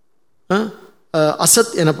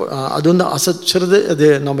அசத் என, அது அசத் ஸ்ரதை. அது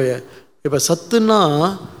நம்ம இப்போ சத்துன்னா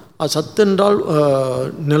சத்து என்றால்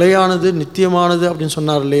நிலையானது நித்தியமானது அப்படின்னு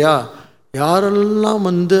சொன்னார் இல்லையா? யாரெல்லாம்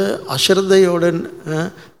அஸ்ரதையோட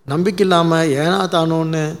நம்பிக்கை இல்லாமல் ஏனா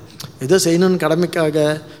தானோன்னு ஏதோ செய்யணுன்னு கடமைக்காக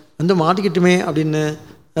மாட்டிக்கிட்டுமே அப்படின்னு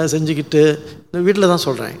செஞ்சுக்கிட்டு இந்த வீட்டில் தான்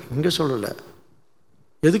சொல்கிறேன், இங்கே சொல்லலை.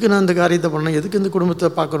 எதுக்கு நான் இந்த காரியத்தை பண்ணணும், எதுக்கு இந்த குடும்பத்தை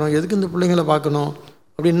பார்க்கணும், எதுக்கு இந்த பிள்ளைங்களை பார்க்கணும்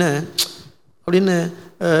அப்படின்னு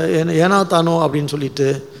ஏனா தானோ அப்படின்னு சொல்லிட்டு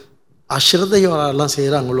அஸ்ரதையோரெல்லாம்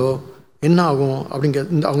செய்கிறாங்களோ என்ன ஆகும் அப்படிங்கிற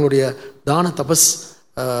அவங்களுடைய தான தபஸ்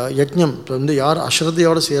யஜ்ஞம் யார்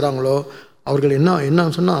அஸ்ரதையோடு செய்கிறாங்களோ அவர்கள்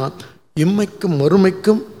என்னன்னு சொன்னால் இம்மைக்கும்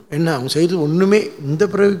மறுமைக்கும் என்ன அவங்க செய்கிறது ஒன்றுமே இந்த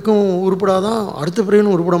பிறவிக்கும் உருப்படாதான், அடுத்த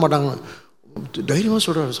பிறவின்னு உருப்பட மாட்டாங்க. தைரியமாக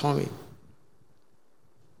சொல்கிறார் சுவாமி.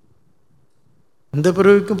 இந்த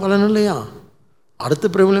பிறவிக்கும் பலன் இல்லையா, அடுத்த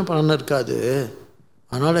பிறவிலையும் பலன் இருக்காது.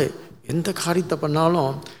 அதனால் எந்த காரியத்தை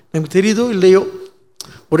பண்ணாலும் எனக்கு தெரியுதோ இல்லையோ,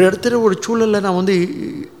 ஒரு இடத்துல ஒரு சூழலில் நான்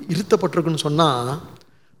இருத்தப்பட்டிருக்குன்னு சொன்னால்,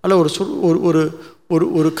 அதில்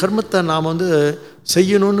ஒரு கர்மத்தை நாம்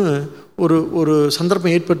செய்யணும்னு ஒரு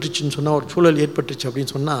சந்தர்ப்பம் ஏற்பட்டுச்சுன்னு சொன்னால், ஒரு சூழல் ஏற்பட்டுச்சு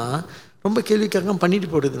அப்படின்னு சொன்னால் ரொம்ப கேள்வி கேட்காம பண்ணிட்டு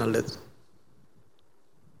போடுறது நல்லது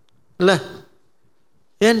இல்லை?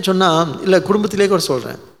 ஏன்னு சொன்னால், இல்லை குடும்பத்திலே கூட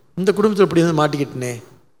சொல்கிறேன், இந்த குடும்பத்தில் இப்படி வந்து மாட்டிக்கிட்டனே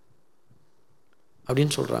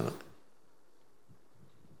அப்படின்னு சொல்கிறாங்க.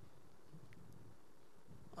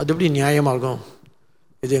 அது எப்படி நியாயமாகும்?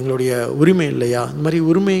 இது எங்களுடைய உரிமை இல்லையா? இந்த மாதிரி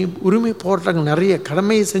உரிமை போடுறாங்க. நிறைய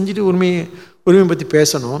கடமையை செஞ்சுட்டு உரிமை பற்றி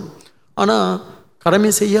பேசணும். ஆனால் கடமை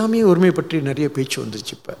செய்யாமே உரிமை பற்றி நிறைய பேச்சு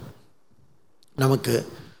வந்துருச்சு இப்போ நமக்கு.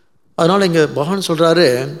 அதனால் இங்கே பகவான் சொல்கிறாரு,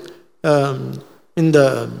 இந்த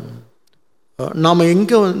நாம்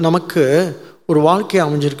எங்கே நமக்கு ஒரு வாழ்க்கை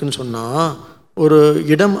அமைஞ்சிருக்குன்னு சொன்னால், ஒரு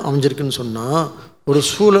இடம் அமைஞ்சிருக்குன்னு சொன்னால், ஒரு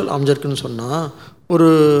சூழல் அமைஞ்சிருக்குன்னு சொன்னால், ஒரு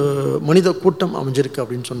மனித கூட்டம் அமைஞ்சிருக்கு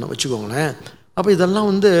அப்படின்னு சொன்னால் வச்சுக்கோங்களேன். அப்போ இதெல்லாம்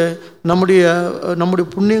வந்து நம்முடைய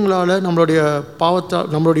புண்ணியங்களால், நம்மளுடைய பாவத்தால்,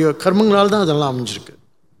 நம்மளுடைய கர்மங்களால் தான் அதெல்லாம் அமைஞ்சிருக்கு.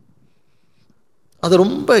 அதை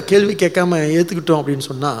ரொம்ப கேள்வி கேட்காம ஏற்றுக்கிட்டோம் அப்படின்னு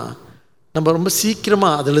சொன்னால் நம்ம ரொம்ப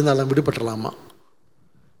சீக்கிரமாக அதிலேருந்து அதெல்லாம் விடுபட்டுடலாமா.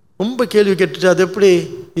 ரொம்ப கேள்வி கேட்டுட்டு அது எப்படி,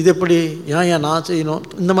 இது எப்படி, ஏன் நான் செய்யணும்,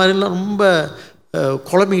 இந்த மாதிரிலாம் ரொம்ப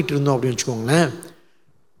குழம்பிக்கிட்டு இருந்தோம் அப்படின்னு வச்சுக்கோங்களேன்.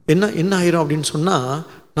 என்ன ஆயிரும் அப்படின்னு சொன்னால்,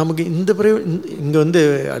 நமக்கு இந்த பிறவி இங்கே வந்து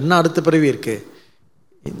என்ன அடுத்த பிறவி இருக்குது.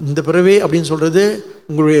 இந்த பிறவி அப்படின்னு சொல்கிறது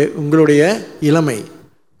உங்களுடைய இளமை,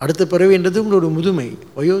 அடுத்த பிறவின்றது உங்களுடைய முதுமை,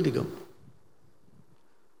 வயோதிகம்.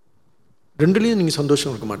 ரெண்டுலேயும் நீங்கள்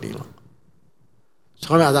சந்தோஷம் இருக்க மாட்டீங்களா?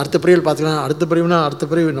 சுவாமி அது அடுத்த பிறவியில் பார்த்துக்கலாம். அடுத்த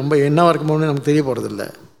பிறவி நம்ம என்னவாக இருக்குமோன்னு நமக்கு தெரிய போகிறதில்ல.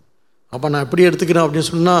 அப்போ நான் எப்படி எடுத்துக்கிறேன்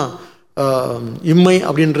அப்படின்னு சொன்னால், இம்மை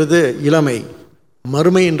அப்படின்றது இளமை,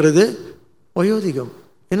 மறுமைன்றது வயோதிகம்.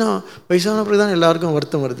 ஏன்னா வயசான பிறகு தான் எல்லாருக்கும்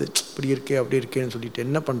வருத்தம் வருது, இப்படி இருக்கே அப்படி இருக்கேன்னு சொல்லிட்டு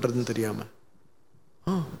என்ன பண்ணுறதுன்னு தெரியாமல்.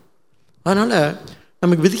 அதனால்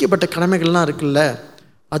நமக்கு விதிக்கப்பட்ட கடமைகள்லாம் இருக்குல்ல,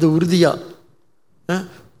 அது உறுதியாக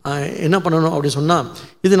என்ன பண்ணணும் அப்படின்னு சொன்னால்,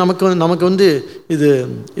 இது நமக்கு வந்து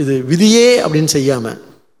இது விதியே அப்படின்னு செய்யாமல்,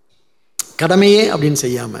 கடமையே அப்படின்னு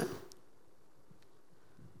செய்யாமல்,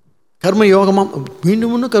 கர்ம யோகமாக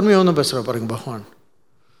மீண்டும் கர்ம யோகம் தான் பேசுகிற பாருங்க பகவான்.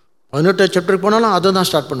 18 சாப்டருக்கு போனாலும் அதை தான்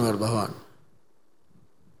ஸ்டார்ட் பண்ணுவார் பகவான்.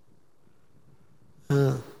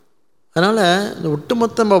 அதனால் இந்த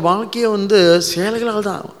ஒட்டுமொத்த நம்ம வாழ்க்கையை வந்து செயல்களால்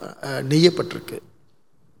தான் நெய்யப்பட்டிருக்கு.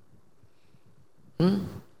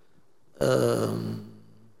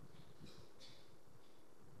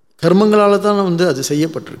 கர்மங்களால் தான் வந்து அது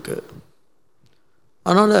செய்யப்பட்டிருக்கு.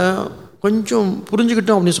 அதனால் கொஞ்சம்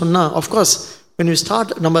புரிஞ்சுக்கிட்டோம் அப்படின்னு சொன்னால், ஆஃப்கோர்ஸ் when we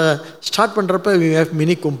நம்ம ஸ்டார்ட் பண்ணுறப்ப we have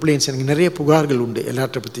many complaints. எனக்கு நிறைய புகார்கள் உண்டு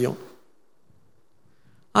எல்லாற்றை பற்றியும்.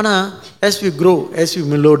 ஆனால் as we grow, as we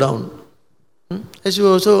mellow down, as we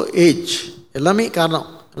also age, எல்லாமே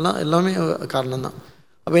காரணம் தான்.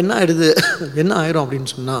 அப்போ என்ன ஆயிடும் அப்படின்னு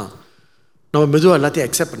சொன்னால், நம்ம மெதுவாக எல்லாத்தையும்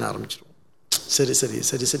அக்செப்ட் பண்ண ஆரம்பிச்சிடுவோம்.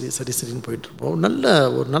 சரின்னு போயிட்டுருப்போம்.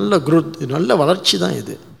 ஒரு நல்ல குரோத், நல்ல வளர்ச்சி தான்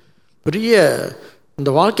இது. பெரிய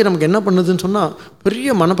இந்த வாழ்க்கை நமக்கு என்ன பண்ணுதுன்னு சொன்னால்,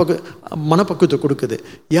 பெரிய மனப்பக்குவத்தை கொடுக்குது.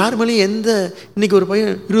 யார் மேலேயும் இன்றைக்கி ஒரு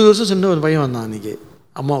பையன் 20 வருஷம் சென்று ஒரு பையன் வந்தான் அன்றைக்கி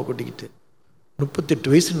அம்மாவை கூட்டிக்கிட்டு,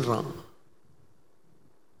 38 வயசுன்றான்.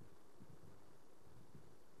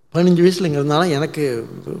 15 வயசில் இங்கே இருந்தாலும் எனக்கு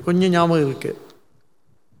கொஞ்சம் ஞாபகம் இருக்குது.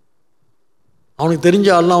 அவனுக்கு தெரிஞ்ச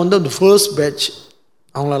ஆள்லாம் வந்து அந்த ஃபர்ஸ்ட் பேட்ச்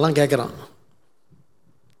அவங்களெல்லாம் கேட்குறான்.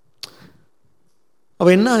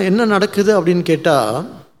 அப்போ என்ன நடக்குது அப்படின்னு கேட்டால்,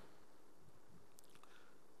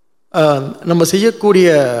 நம்ம செய்யக்கூடிய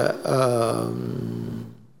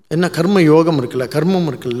என்ன கர்ம யோகம் இருக்குல்ல, கர்மம்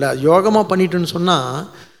இருக்குல்ல, யோகமாக பண்ணிட்டுன்னு சொன்னால்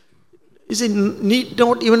is it need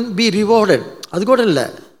not even be rewarded. அது கூட இல்லை,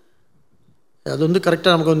 அது வந்து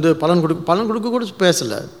கரெக்டாக நமக்கு வந்து பலன் கொடுக்க கூட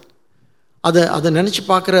பேசலை. அதை நினச்சி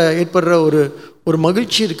ஏற்படுற ஒரு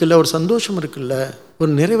மகிழ்ச்சி இருக்குல்ல, ஒரு சந்தோஷம் இருக்குல்ல,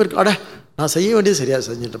 ஒரு நிறைவு இருக்கு. நான் செய்ய வேண்டியது சரியாக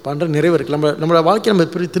செஞ்சுட்டு பண்ணுற நிறைவு இருக்குது. நம்மளோட வாழ்க்கையை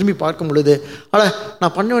நம்ம திரும்பி பார்க்கும் பொழுது,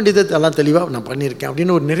 நான் பண்ண வேண்டியதை எல்லாம் தெளிவாக நான் பண்ணியிருக்கேன்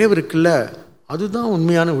அப்படின்னு ஒரு நிறைவு இருக்குல்ல, அதுதான்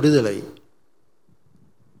உண்மையான விடுதலை.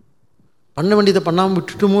 பண்ண வேண்டியதை பண்ணாமல்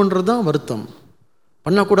விட்டுட்டுமோன்றது தான் வருத்தம்,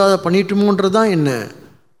 பண்ணக்கூடாத பண்ணிட்டுமோன்றது தான் என்ன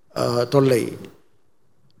தொல்லை.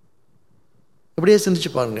 எப்படியே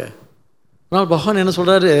சிந்திச்சு பாருங்க. ஆனால் பகவான் என்ன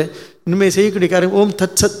சொல்கிறாரு, இனிமேல் செய்யக்கூடிய காரியம் ஓம்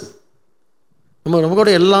தத் சத். நம்ம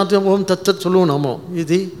கூட எல்லாத்தையும் ஓம் தத் சத் சொல்லுவோம். நாம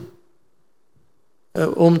இது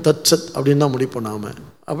ஓம் தத் சத் அப்படின்னு தான் முடிப்போம் நாம்.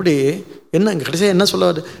 அப்படி என்ன இங்கே கடைசியாக என்ன சொல்ல,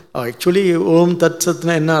 ஆக்சுவலி ஓம் தத்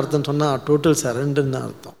சத்னா என்ன அர்த்தம்னு சொன்னால் டோட்டல் சரண்டர்னு தான்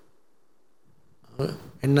அர்த்தம்.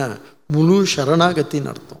 என்ன முழு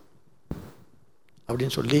சரணாகத்தின்னு அர்த்தம்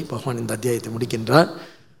அப்படின்னு சொல்லி பகவான் இந்த அத்தியாயத்தை முடிக்கின்றார்.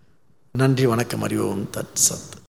 நன்றி, வணக்கம். அறிவோம் தத் சத்.